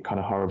really kind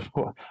of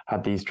horrible.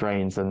 Had these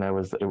drains, and it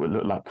would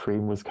look like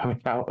cream was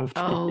coming out of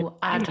Oh,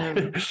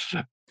 Adam.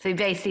 So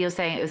basically you're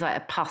saying it was like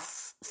a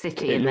pus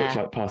city in there. It looks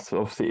like pus.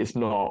 Obviously it's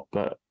not,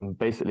 but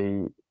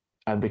basically,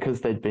 and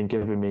because they'd been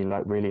giving me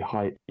like really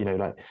high,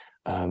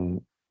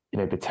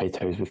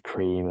 potatoes with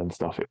cream and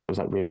stuff. It was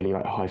like really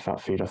like high fat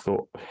food. I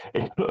thought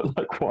it looked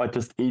like what I'd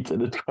just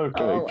eaten.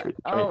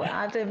 Oh,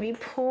 Adam, you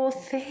poor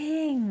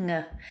thing.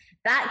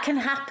 That can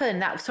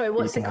happen.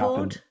 What's it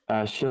called?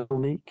 Schill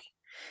leak.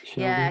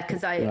 Yeah,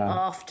 because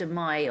after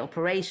my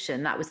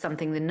operation, that was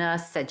something the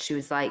nurse said. She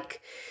was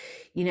like,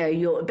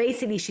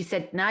 she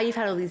said, now you've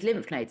had all these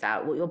lymph nodes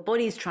out, what your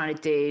body's trying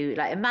to do,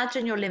 like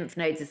imagine your lymph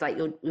nodes is like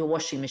your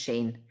washing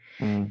machine.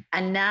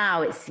 And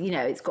now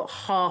it's got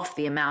half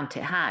the amount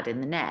it had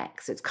in the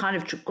neck. So it's kind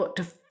of got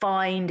to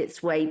find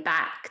its way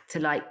back to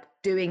like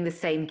doing the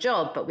same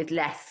job, but with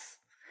less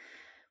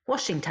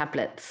washing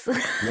tablets.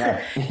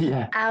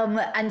 Yeah.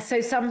 And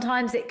so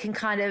sometimes it can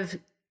kind of,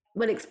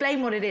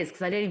 explain what it is,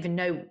 because I don't even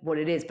know what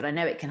it is, but I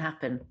know it can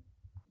happen.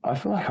 I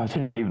feel like I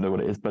don't even know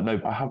what it is, but no,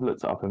 I have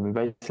looked it up, and we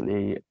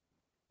basically,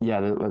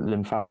 the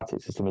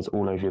lymphatic system is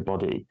all over your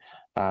body.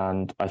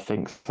 And I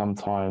think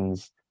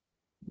sometimes,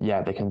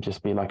 they can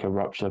just be like a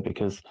rupture,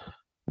 because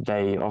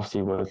they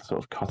obviously were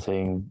sort of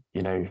cutting,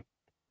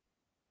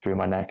 through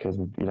my neck,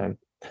 and,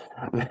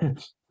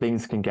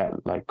 things can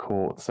get like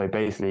caught. So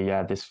basically,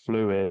 this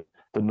fluid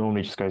that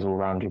normally just goes all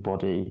around your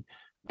body,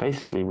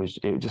 basically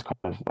it just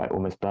kind of like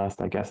almost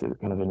burst, I guess, it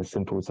kind of in a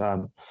simple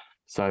term.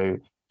 So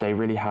they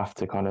really have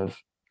to kind of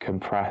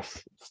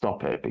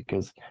stop it,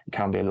 because it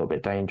can be a little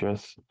bit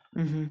dangerous.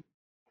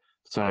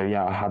 So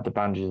I had the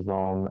bandages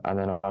on, and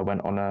then I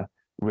went on a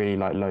really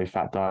like low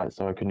fat diet,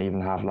 so I couldn't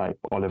even have like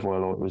olive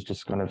oil, or it was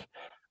just kind of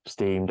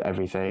steamed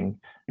everything.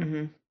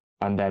 Mm-hmm.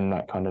 And then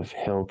that kind of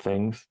healed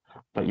things.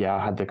 But yeah,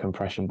 I had the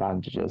compression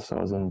bandages, so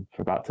I was in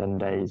for about 10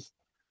 days.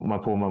 My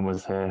poor mum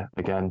was here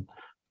again,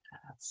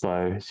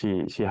 so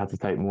she had to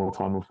take more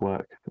time off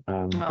work.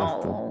 Bless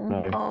her.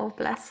 So, Oh,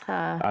 bless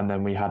her. and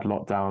then we had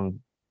lockdown.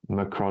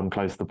 Macron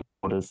closed the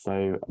borders,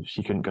 so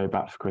she couldn't go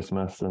back for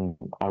Christmas, and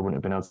I wouldn't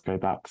have been able to go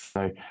back.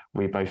 So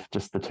we both,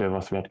 just the two of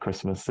us, we had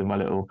Christmas in my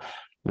little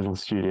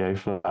studio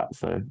flat.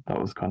 So that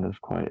was kind of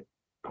quite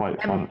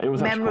fun. It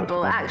was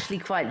memorable, actually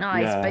quite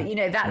nice. Yeah,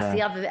 but that's yeah.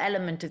 the other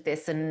element of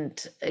this.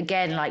 And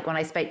again, like when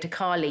I spoke to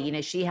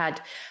Carly, she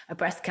had a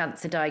breast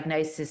cancer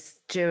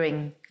diagnosis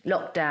during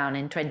lockdown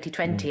in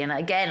 2020. And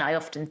again, I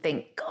often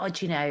think, God,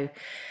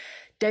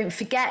 don't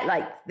forget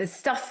like the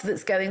stuff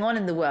that's going on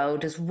in the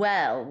world as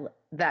well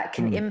that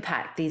can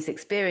impact these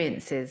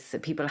experiences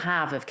that people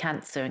have of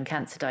cancer and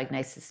cancer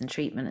diagnosis and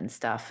treatment and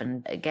stuff.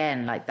 And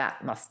again, like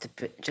that must have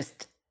been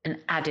just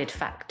an added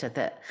factor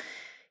that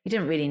you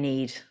didn't really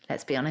need,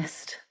 let's be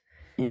honest.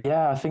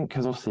 Yeah, I think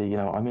because obviously,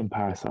 I'm in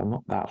Paris, so I'm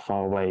not that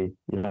far away.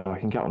 I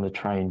can get on the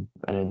train,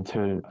 and in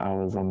 2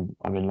 hours I'm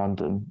in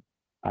London,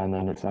 and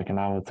then it's like an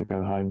hour to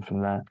go home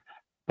from there.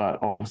 But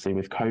obviously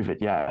with COVID,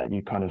 yeah,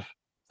 you kind of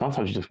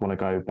sometimes you just want to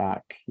go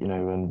back,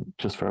 and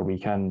just for a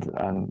weekend,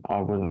 and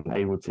I wasn't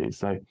able to.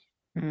 So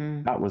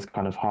that was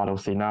kind of hard.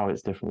 Obviously now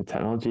it's different with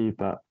technology,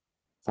 but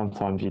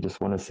sometimes you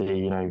just want to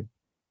see,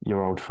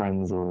 your old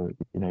friends or,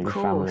 your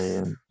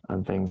family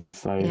and things.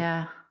 So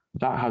Yeah.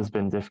 that has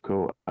been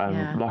difficult.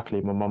 Yeah.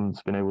 Luckily my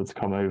mum's been able to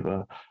come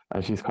over,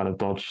 and she's kind of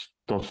dodged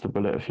the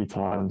bullet a few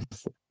times.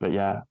 But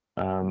yeah,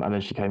 and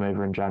then she came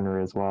over in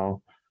January as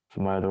well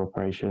for my other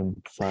operation.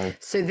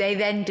 So they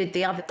then did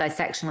the other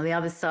dissection on the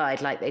other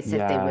side, like they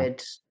said they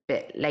would, a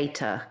bit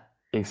later.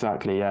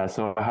 Exactly, yeah.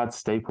 So I had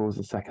staples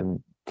the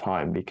second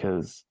time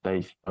because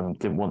they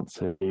didn't want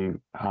to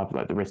have,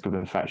 like, the risk of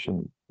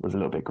infection was a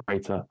little bit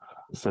greater.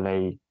 So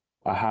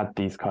I had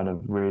these kind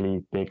of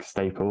really big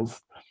staples.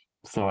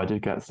 So I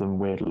did get some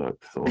weird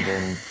looks sort of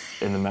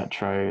in the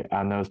metro,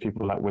 and there was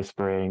people like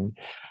whispering.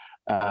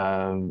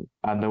 And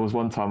there was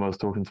one time I was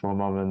talking to my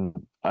mum,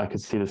 and I could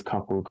see this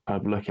couple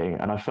kind of looking,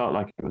 and I felt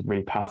like it was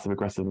really passive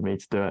aggressive of me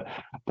to do it.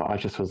 But I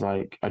just was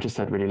like, I just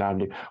said really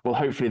loudly, well,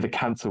 hopefully the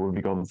cancer will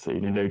be gone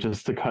soon,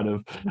 just to kind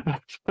of.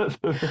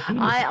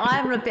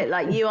 I'm a bit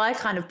like you. I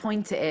kind of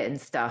point at it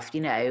and stuff,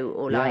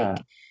 or like,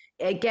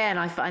 again,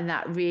 I find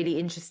that really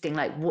interesting.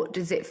 Like, what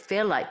does it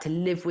feel like to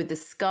live with a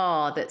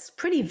scar that's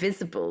pretty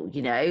visible?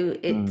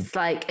 It's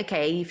like,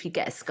 okay, if you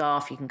get a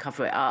scarf, you can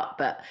cover it up,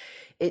 but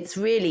it's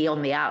really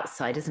on the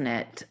outside, isn't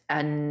it?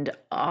 And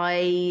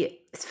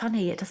it's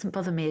funny, it doesn't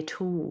bother me at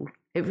all.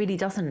 It really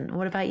doesn't.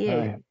 What about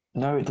you?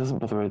 No, it doesn't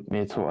bother me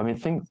at all. I mean, I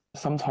think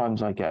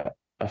sometimes I get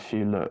a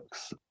few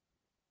looks,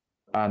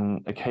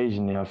 and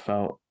occasionally I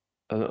felt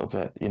a little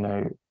bit,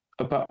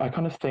 but I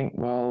kind of think,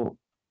 well,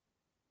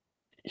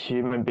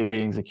 human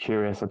beings are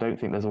curious. I don't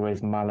think there's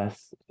always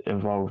malice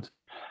involved.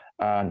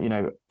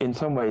 And, in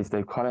some ways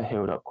they've kind of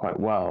healed up quite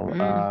well.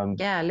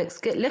 Yeah,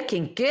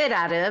 looking good,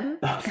 Adam.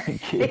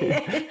 Thank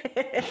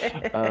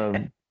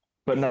you.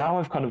 But now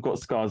I've kind of got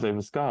scars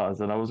over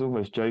scars, and I was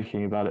almost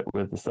joking about it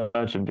with the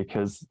surgeon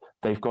because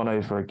they've gone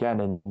over again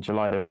in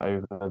July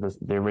over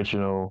the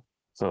original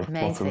sort of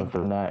bottom of the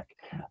neck,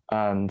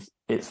 and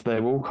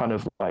they're all kind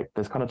of like,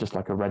 there's kind of just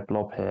like a red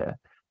blob here.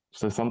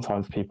 So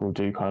sometimes people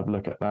do kind of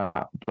look at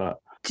that, but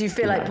do you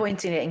feel like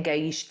pointing it and go,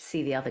 you should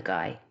see the other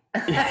guy?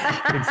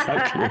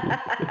 Exactly.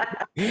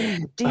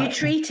 Do you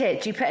treat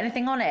it? Do you put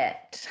anything on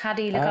it? How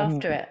do you look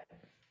after it?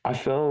 I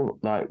feel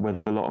like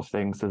with a lot of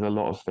things, there's a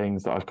lot of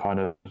things that I've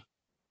kind of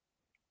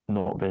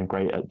not been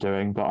great at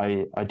doing, but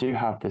I do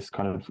have this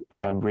kind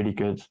of really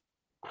good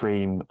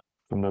cream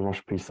from the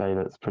Roche-Posay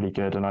that's pretty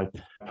good, and I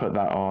put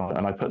that on,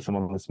 and I put some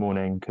on this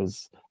morning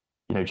because,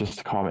 just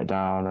to calm it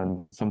down.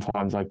 And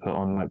sometimes I put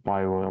on like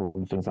bio oil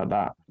and things like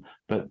that.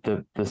 But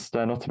the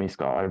sternotomy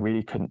scar, I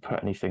really couldn't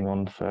put anything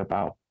on for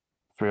about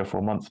 3 or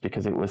 4 months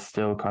because it was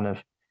still kind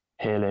of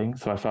healing.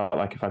 So I felt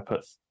like if I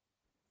put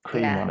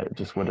cream on it,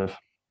 just would have.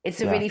 It's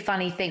a really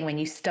funny thing when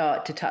you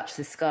start to touch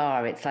the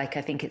scar. It's like,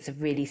 I think it's a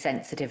really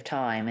sensitive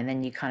time, and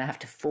then you kind of have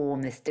to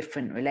form this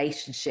different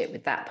relationship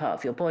with that part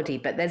of your body.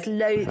 But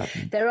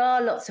there are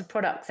lots of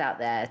products out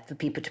there for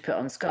people to put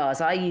on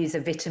scars. I use a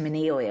vitamin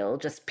E oil,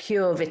 just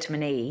pure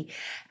vitamin E.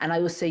 And I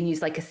also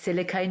use like a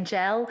silicone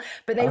gel,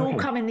 but they all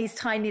come in these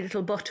tiny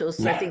little bottles.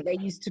 So I think they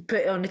used to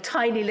put on a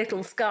tiny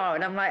little scar,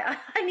 and I'm like,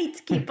 I need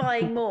to keep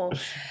buying more.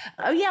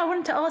 Oh yeah, I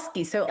wanted to ask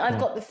you. So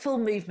I've got the full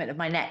movement of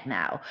my neck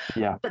now,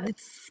 but the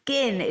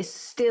skin is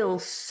still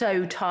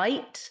so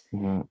tight.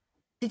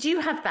 Did you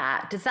have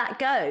that? Does that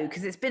go?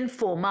 Because it's been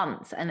 4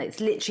 months, and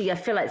it's literally, I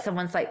feel like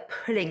someone's like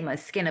pulling my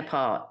skin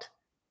apart.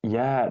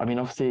 Yeah, I mean,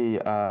 obviously,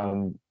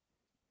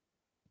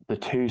 the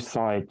two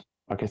side,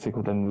 I guess they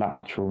call them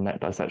lateral neck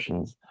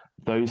dissections,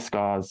 those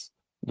scars,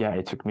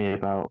 it took me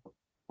about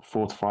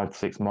 4 to 5 to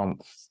 6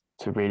 months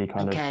to really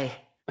kind of.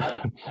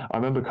 I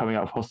remember coming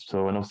out of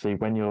hospital, and obviously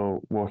when you're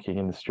walking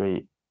in the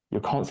street,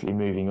 you're constantly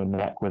moving your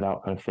neck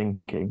without kind of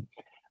thinking.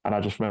 And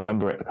I just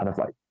remember it kind of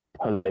like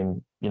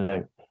pulling,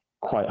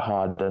 quite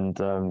hard, and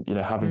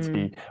having to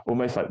be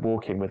almost like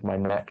walking with my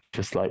neck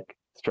just like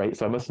straight.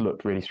 So I must have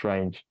looked really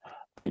strange.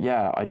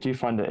 Yeah, I do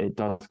find that it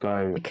does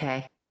go.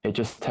 Okay. It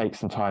just takes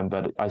some time,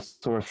 but I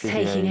saw a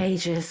physio. Taking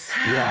ages.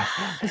 Yeah.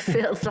 It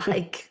feels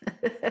like.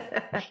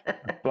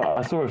 But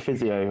I saw a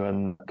physio,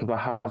 and because I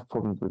have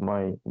problems with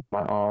my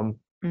arm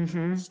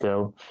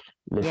still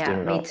lifting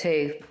Yeah, me up.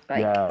 too.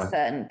 Like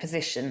certain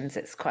positions,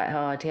 it's quite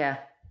hard. Yeah.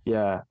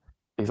 Yeah,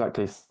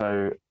 exactly.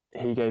 So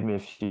he gave me a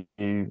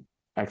few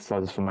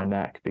exercises for my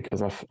neck,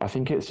 because I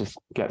think it just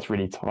gets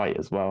really tight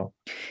as well,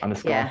 and the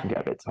scar can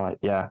get a bit tight.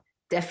 Yeah.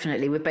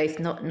 Definitely. We're both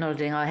not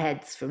nodding our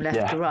heads from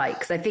left to right,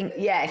 because I think,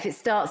 if it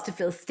starts to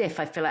feel stiff,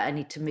 I feel like I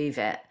need to move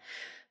it.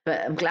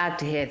 But I'm glad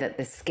to hear that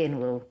the skin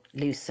will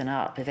loosen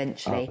up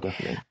eventually. Oh,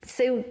 definitely.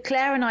 So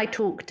Claire and I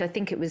talked, I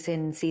think it was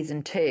in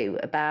season 2,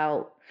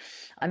 about,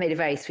 I made a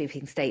very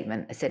sweeping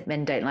statement. I said,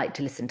 men don't like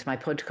to listen to my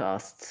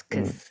podcasts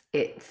because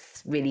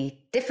it's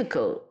really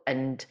difficult.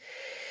 And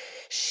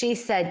she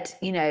said,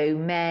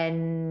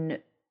 men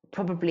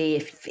probably,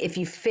 if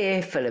you're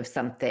fearful of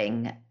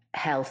something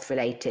health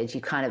related,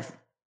 you kind of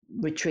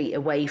retreat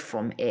away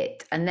from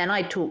it. And then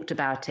I talked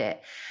about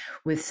it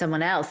with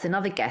someone else,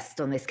 another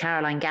guest on this,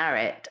 Caroline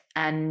Garrett,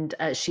 and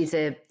she's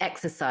an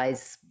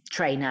exercise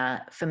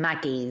trainer for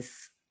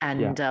Maggie's,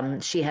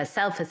 and she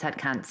herself has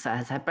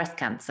had breast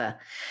cancer.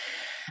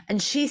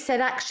 And she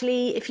said,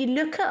 actually, if you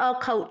look at our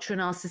culture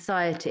and our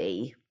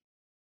society,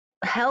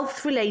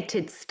 health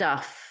related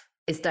stuff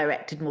is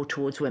directed more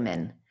towards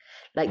women.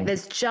 Like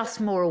there's just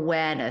more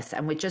awareness,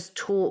 and we're just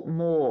taught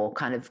more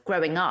kind of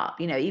growing up,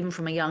 even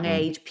from a young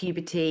age,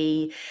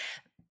 puberty,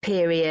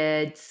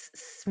 periods,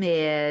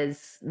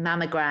 smears,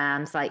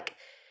 mammograms, like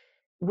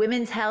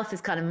women's health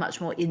is kind of much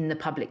more in the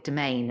public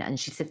domain. And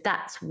she said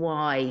that's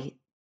why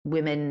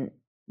women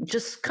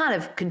just kind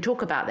of can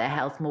talk about their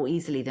health more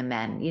easily than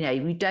men.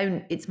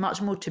 It's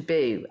much more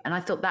taboo. And I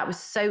thought that was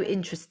so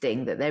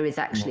interesting that there is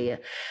actually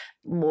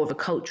more of a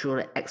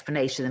cultural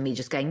explanation than me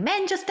just going,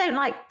 men just don't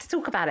like to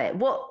talk about it.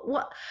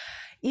 What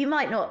you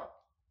might not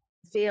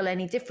feel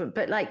any different,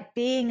 but like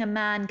being a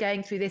man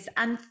going through this,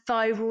 and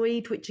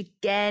thyroid, which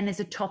again is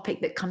a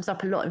topic that comes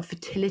up a lot in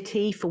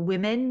fertility for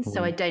women.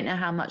 So I don't know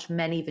how much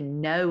men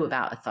even know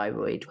about a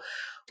thyroid.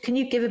 Can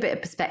you give a bit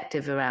of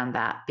perspective around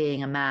that,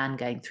 being a man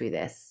going through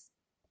this?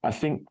 I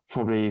think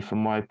probably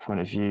from my point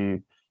of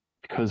view,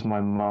 because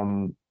my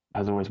mum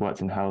has always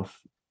worked in health,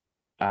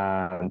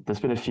 and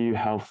there's been a few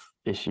health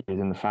issues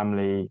in the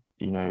family.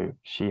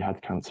 She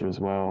had cancer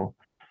as well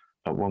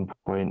at one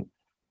point.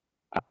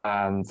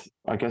 And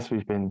I guess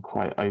we've been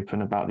quite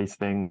open about these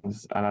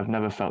things, and I've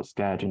never felt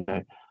scared,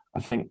 I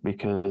think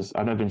because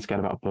I've never been scared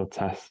about a blood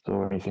test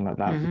or anything like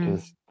that,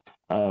 because,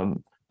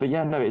 but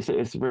yeah, no, it's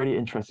a really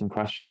interesting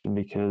question,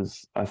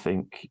 because I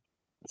think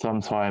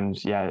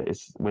sometimes,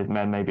 it's with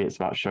men, maybe it's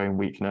about showing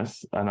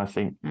weakness. And I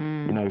think,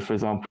 for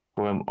example,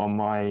 on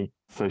my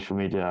social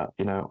media,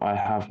 I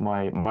have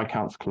my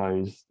account's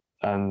closed.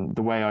 And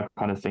the way I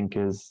kind of think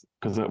is,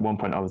 because at one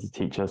point I was a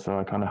teacher, so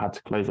I kind of had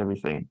to close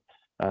everything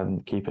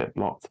and keep it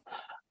blocked.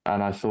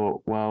 And I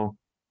thought, well,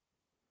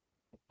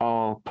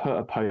 I'll put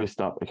a post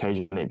up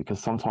occasionally,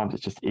 because sometimes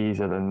it's just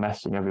easier than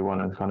messaging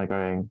everyone and kind of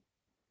going,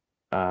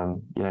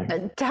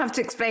 To have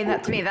to explain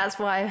that to me, that's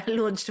why I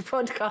launched a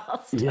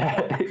podcast.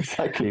 Yeah,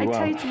 exactly. I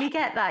totally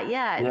get that.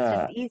 Yeah, it's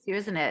just easier,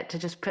 isn't it, to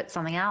just put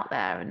something out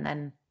there and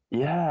then.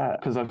 Yeah,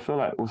 because I feel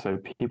like also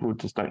people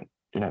just don't,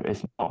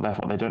 it's not their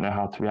fault. They don't know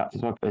how to react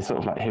as well. It's sort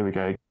of like, here we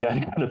go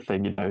again kind of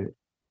thing,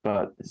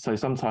 But so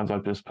sometimes I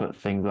just put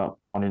things up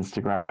on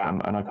Instagram,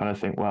 and I kind of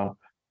think, well,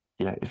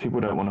 if people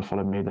don't want to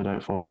follow me, they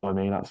don't follow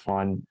me. That's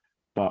fine.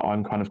 But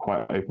I'm kind of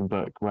quite open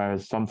book.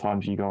 Whereas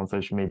sometimes you go on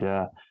social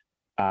media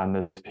and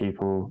there's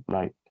people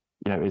like,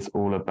 it's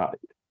all about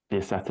the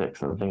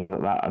aesthetics and things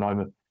like that. And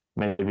I'm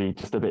maybe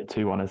just a bit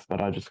too honest,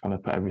 but I just kind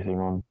of put everything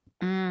on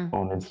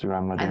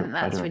Instagram. And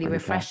that's really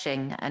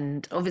refreshing. Care.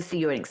 And obviously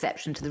you're an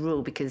exception to the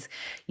rule, because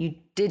you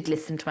did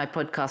listen to my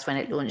podcast when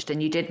it launched,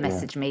 and you did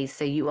message me.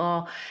 So you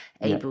are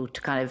able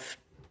to kind of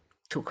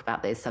talk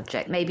about those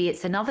subjects. Maybe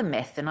it's another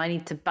myth and I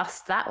need to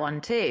bust that one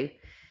too.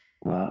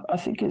 Well, I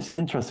think it's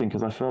interesting,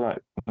 because I feel like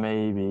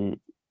maybe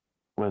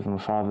with my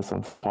father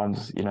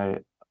sometimes,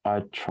 I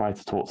try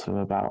to talk to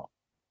him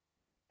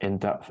in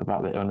depth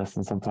about the illness,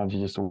 and sometimes you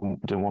just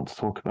don't want to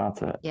talk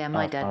about it. Yeah,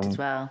 my dad as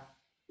well.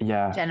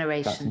 Yeah.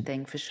 Generation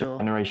thing for sure.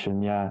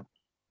 Generation, yeah.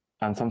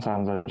 And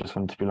sometimes I just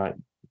want to be like,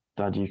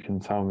 Dad, you can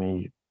tell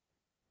me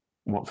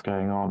what's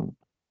going on.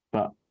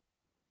 But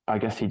I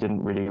guess he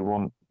didn't really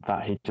want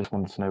that. He just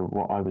wanted to know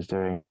what I was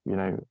doing,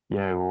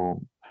 or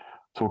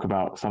talk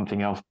about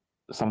something else.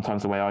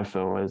 Sometimes the way I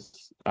feel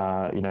is,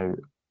 I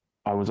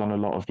was on a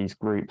lot of these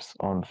groups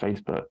on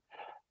Facebook,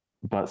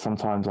 but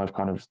sometimes I've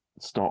kind of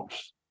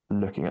stopped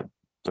looking at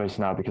those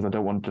now, because I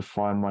don't want to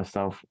define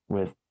myself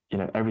with,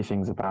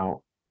 everything's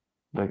about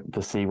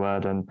the C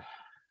word. And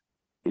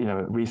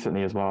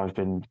recently as well, I've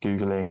been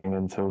Googling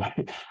until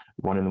like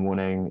 1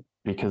 a.m,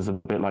 because a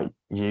bit like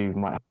you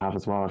might have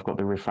as well, I've got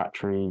the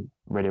refractory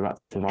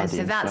radioactive And so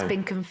iodine. that's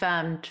been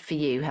confirmed for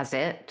you, has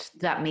it?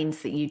 That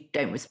means that you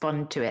don't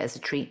respond to it as a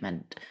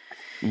treatment.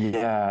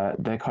 Yeah,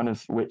 they're kind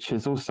of, which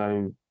is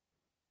also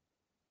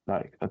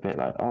like a bit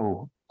like,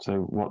 oh, so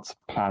what's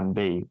plan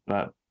B?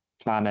 But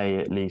plan A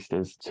at least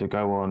is to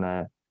go on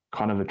a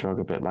kind of a drug,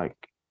 a bit like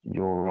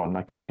you're on,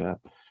 like a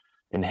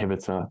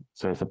inhibitor.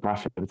 So it's a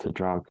BRAF inhibitor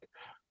drug.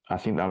 I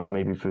think that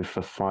maybe for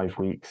 5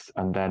 weeks,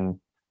 and then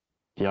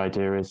the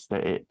idea is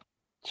that it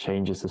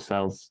changes the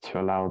cells to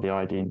allow the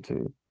iodine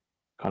to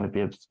kind of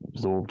be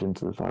absorbed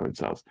into the thyroid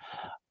cells.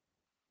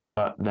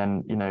 But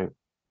then,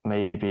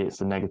 maybe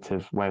it's a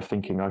negative way of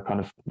thinking. I kind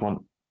of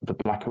want the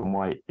black and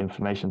white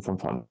information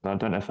sometimes. I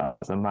don't know if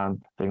that's a man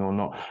thing or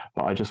not,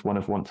 but I just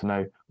want to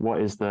know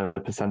what is the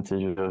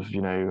percentage of,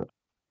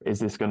 is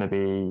this going to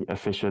be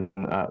efficient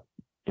at,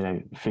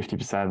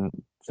 50%,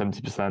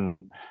 70%?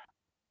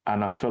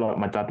 And I feel like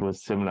my dad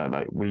was similar.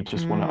 Like, we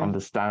just want to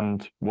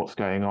understand what's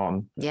going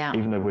on. Yeah.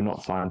 Even though we're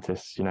not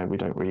scientists, we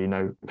don't really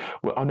know.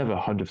 Well, I'll never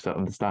 100%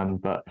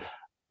 understand, but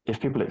if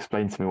people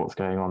explain to me what's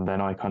going on,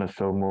 then I kind of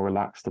feel more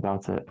relaxed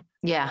about it.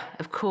 Yeah,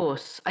 of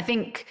course. I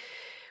think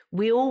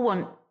we all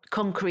want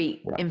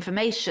concrete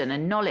information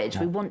and knowledge.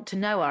 We want to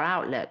know our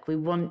outlook. We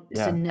want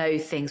to know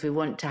things. We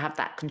want to have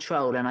that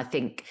control. And I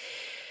think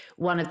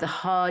one of the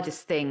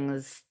hardest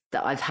things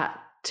that I've had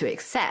to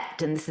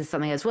accept, and this is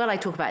something as well I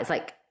talk about, is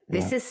like,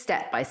 this is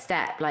step by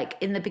step. Like,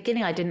 in the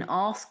beginning, I didn't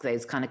ask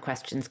those kind of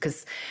questions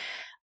because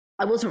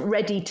I wasn't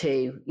ready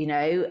to,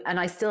 and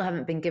I still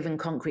haven't been given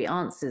concrete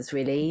answers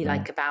really,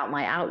 like about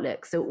my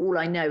outlook. So all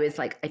I know is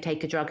like, I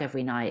take a drug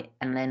every night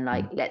and then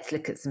like, let's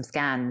look at some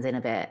scans in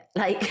a bit.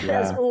 Like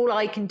that's all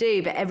I can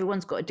do, but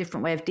everyone's got a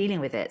different way of dealing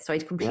with it. So I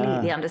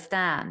completely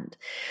understand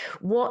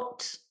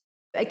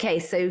okay.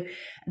 So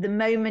the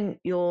moment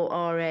you're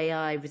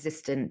RAI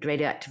resistant,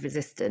 radioactive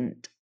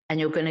resistant, and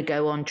you're going to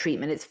go on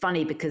treatment. It's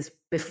funny because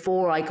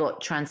before I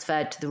got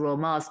transferred to the Royal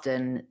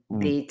Marsden,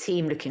 the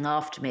team looking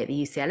after me at the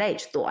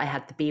UCLH thought I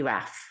had the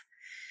BRAF.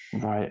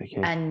 Right,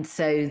 okay. And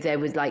so there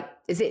was like,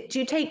 do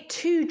you take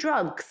 2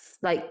 drugs,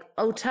 like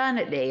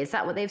alternately? Is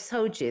that what they've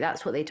told you?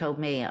 That's what they told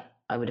me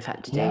I would have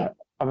had to do. Yeah,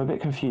 I'm a bit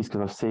confused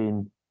because I've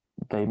seen,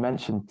 they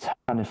mentioned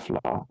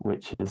Tanifla,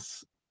 which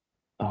is,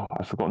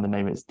 I've forgotten the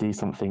name, it's D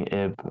something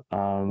IB.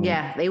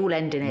 Yeah, they all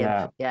end in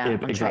IB. Yeah,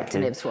 IB,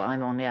 exactly. Entrectinib's what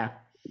I'm on,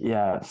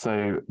 Yeah,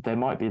 so there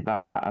might be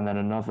that and then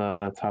another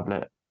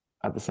tablet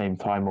at the same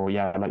time, or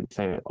like you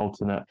say,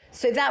 alternate.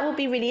 So that will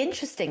be really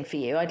interesting for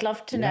you. I'd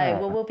love to know,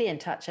 well, we'll be in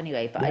touch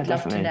anyway, but I'd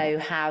love to know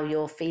how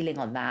you're feeling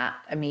on that.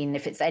 I mean,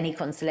 if it's any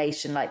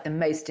consolation, like the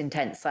most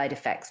intense side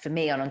effects for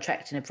me on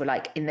entrectinib were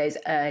like in those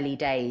early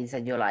days,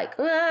 and you're like,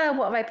 what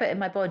have I put in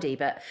my body?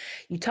 But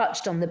you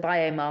touched on the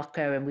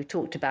biomarker and we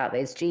talked about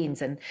those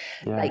genes, and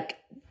like,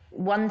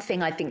 one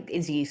thing I think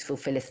is useful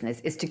for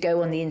listeners is to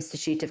go on the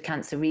Institute of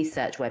Cancer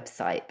Research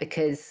website,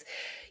 because,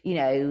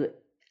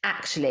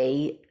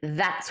 actually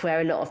that's where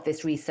a lot of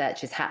this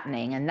research is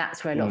happening, and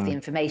that's where a lot of the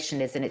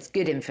information is, and it's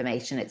good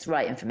information, it's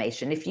right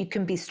information. If you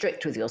can be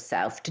strict with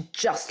yourself to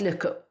just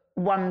look at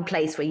one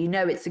place where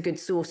it's a good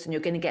source and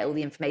you're going to get all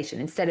the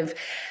information, instead of,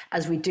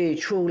 as we do,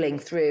 trawling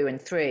through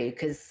and through,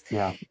 because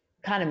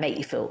kind of make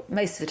you feel,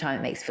 most of the time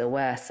it makes you feel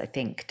worse, I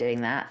think, doing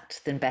that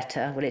than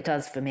better. Well, it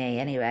does for me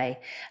anyway.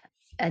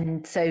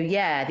 And so,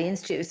 the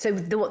Institute, so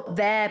what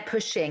they're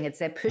pushing is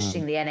they're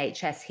pushing the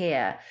NHS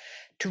here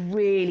to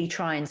really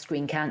try and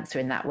screen cancer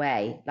in that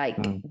way. Like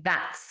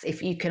that's,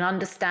 if you can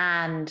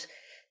understand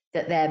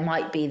that there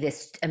might be a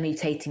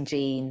mutating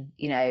gene,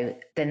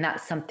 then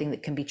that's something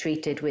that can be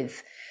treated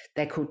with,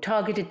 they're called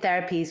targeted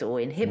therapies or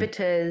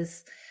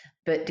inhibitors,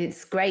 but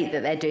it's great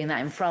that they're doing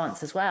that in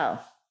France as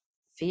well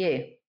for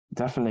you.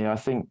 Definitely. I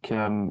think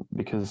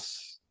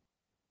because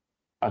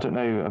I don't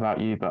know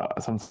about you,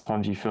 but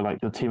sometimes you feel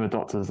like your team of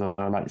doctors are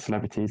like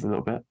celebrities a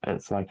little bit.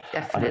 It's like,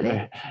 definitely.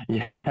 I don't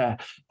know. Yeah,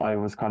 I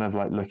was kind of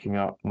like looking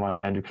up my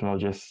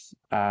endocrinologist,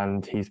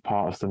 and he's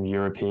part of some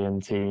European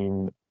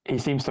team. He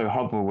seems so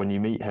humble when you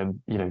meet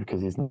him,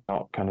 because he's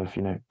not kind of,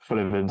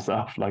 full of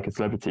himself like a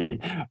celebrity,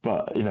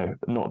 but,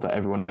 not that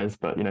everyone is,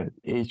 but,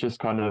 he's just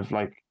kind of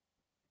like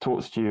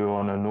talks to you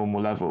on a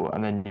normal level.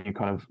 And then you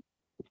kind of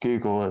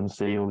Google and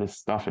see all this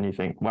stuff and you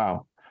think,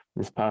 wow,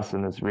 this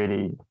person has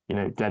really,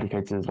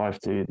 dedicated his life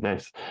to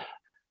this.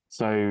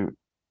 So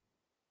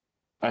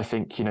I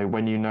think,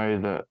 when you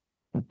know that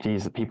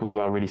these people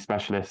are really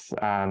specialists,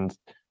 and,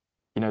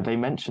 they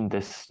mentioned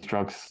this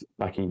drugs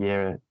like a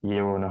year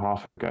and a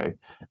half ago.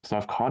 So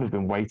I've kind of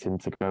been waiting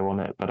to go on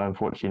it, but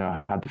unfortunately,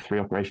 I had the 3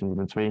 operations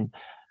in between,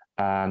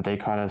 and they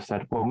kind of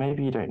said, well,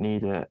 maybe you don't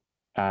need it.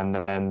 And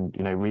then,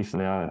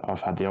 recently I've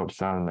had the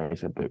ultrasound and they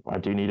said that I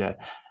do need it.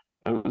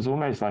 It was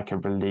almost like a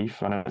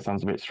relief. I know it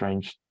sounds a bit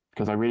strange,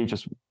 because I really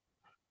just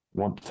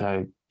want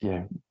to,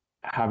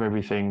 have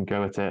everything,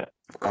 go at it.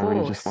 I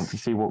really just want to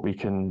see what we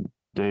can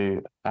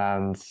do.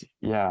 And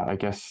I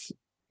guess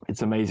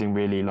it's amazing,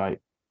 really, like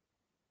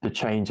the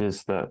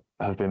changes that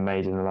have been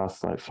made in the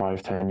last like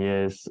 5-10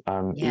 years.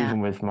 Even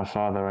with my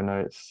father, I know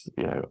it's,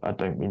 I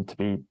don't mean to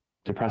be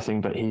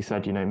depressing. But he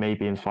said,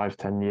 maybe in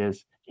 5-10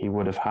 years, he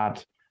would have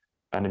had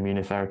an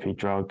immunotherapy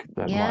drug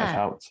that might have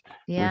helped.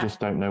 We just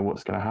don't know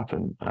what's going to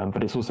happen.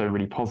 But it's also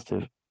really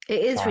positive.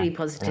 It is really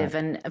positive.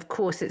 And of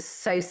course, it's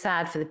so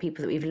sad for the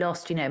people that we've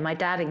lost, my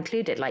dad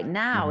included. Like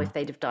now, if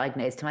they'd have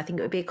diagnosed him, I think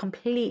it would be a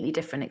completely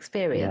different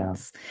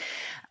experience.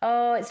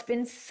 Oh, it's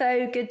been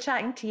so good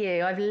chatting to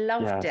you. I've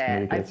loved it.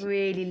 Really, I've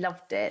really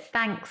loved it.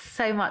 Thanks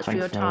so much for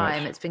your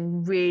time. It's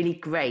been really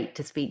great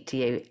to speak to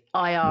you.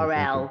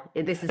 IRL.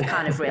 This is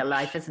kind of real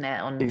life, isn't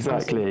it?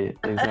 Exactly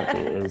it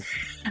is.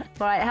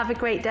 All right, have a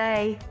great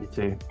day. You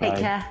too. Take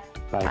care.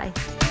 Bye.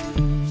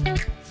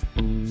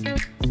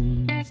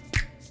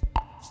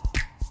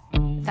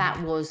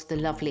 That was the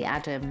lovely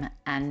Adam,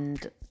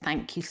 and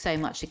thank you so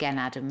much again,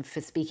 Adam, for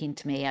speaking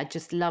to me. I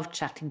just loved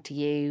chatting to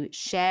you,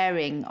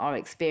 sharing our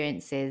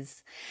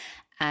experiences,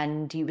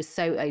 and you were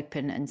so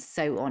open and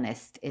so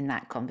honest in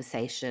that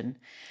conversation,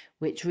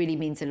 which really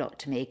means a lot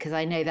to me because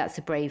I know that's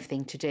a brave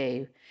thing to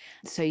do.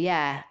 So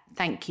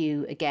thank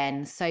you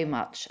again so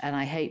much, and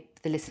I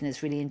hope the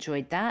listeners really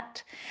enjoyed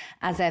that.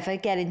 As ever,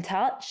 get in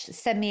touch,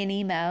 send me an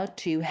email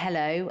to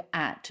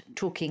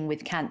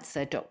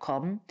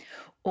hello@talkingwithcancer.com,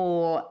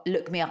 or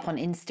look me up on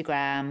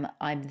Instagram.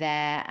 I'm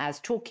there as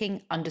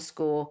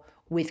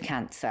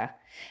talking_with-cancer.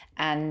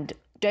 And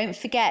don't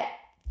forget,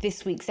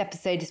 this week's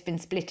episode has been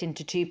split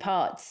into 2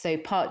 parts. So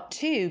part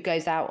 2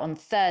 goes out on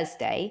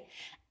Thursday,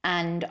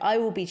 and I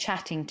will be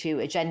chatting to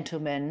a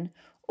gentleman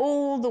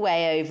all the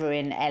way over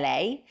in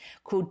LA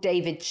called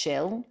David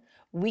Chill.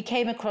 We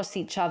came across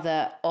each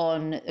other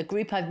on a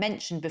group I've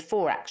mentioned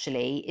before,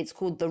 actually. It's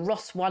called the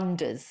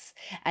ROS1ders,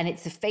 and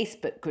it's a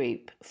Facebook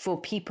group for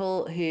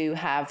people who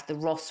have the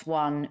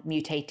ROS1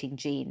 mutating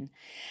gene.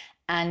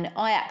 And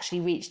I actually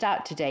reached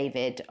out to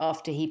David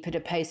after he put a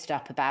post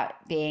up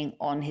about being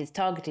on his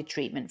targeted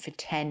treatment for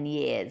 10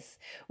 years,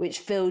 which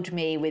filled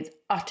me with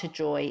utter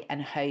joy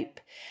and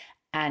hope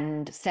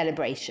and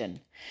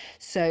celebration.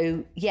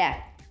 So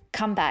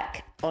come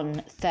back on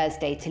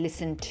Thursday to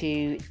listen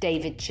to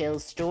David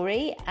Chill's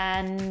story,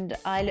 and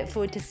I look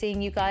forward to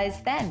seeing you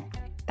guys then.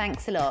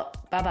 Thanks a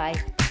lot.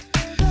 Bye-bye.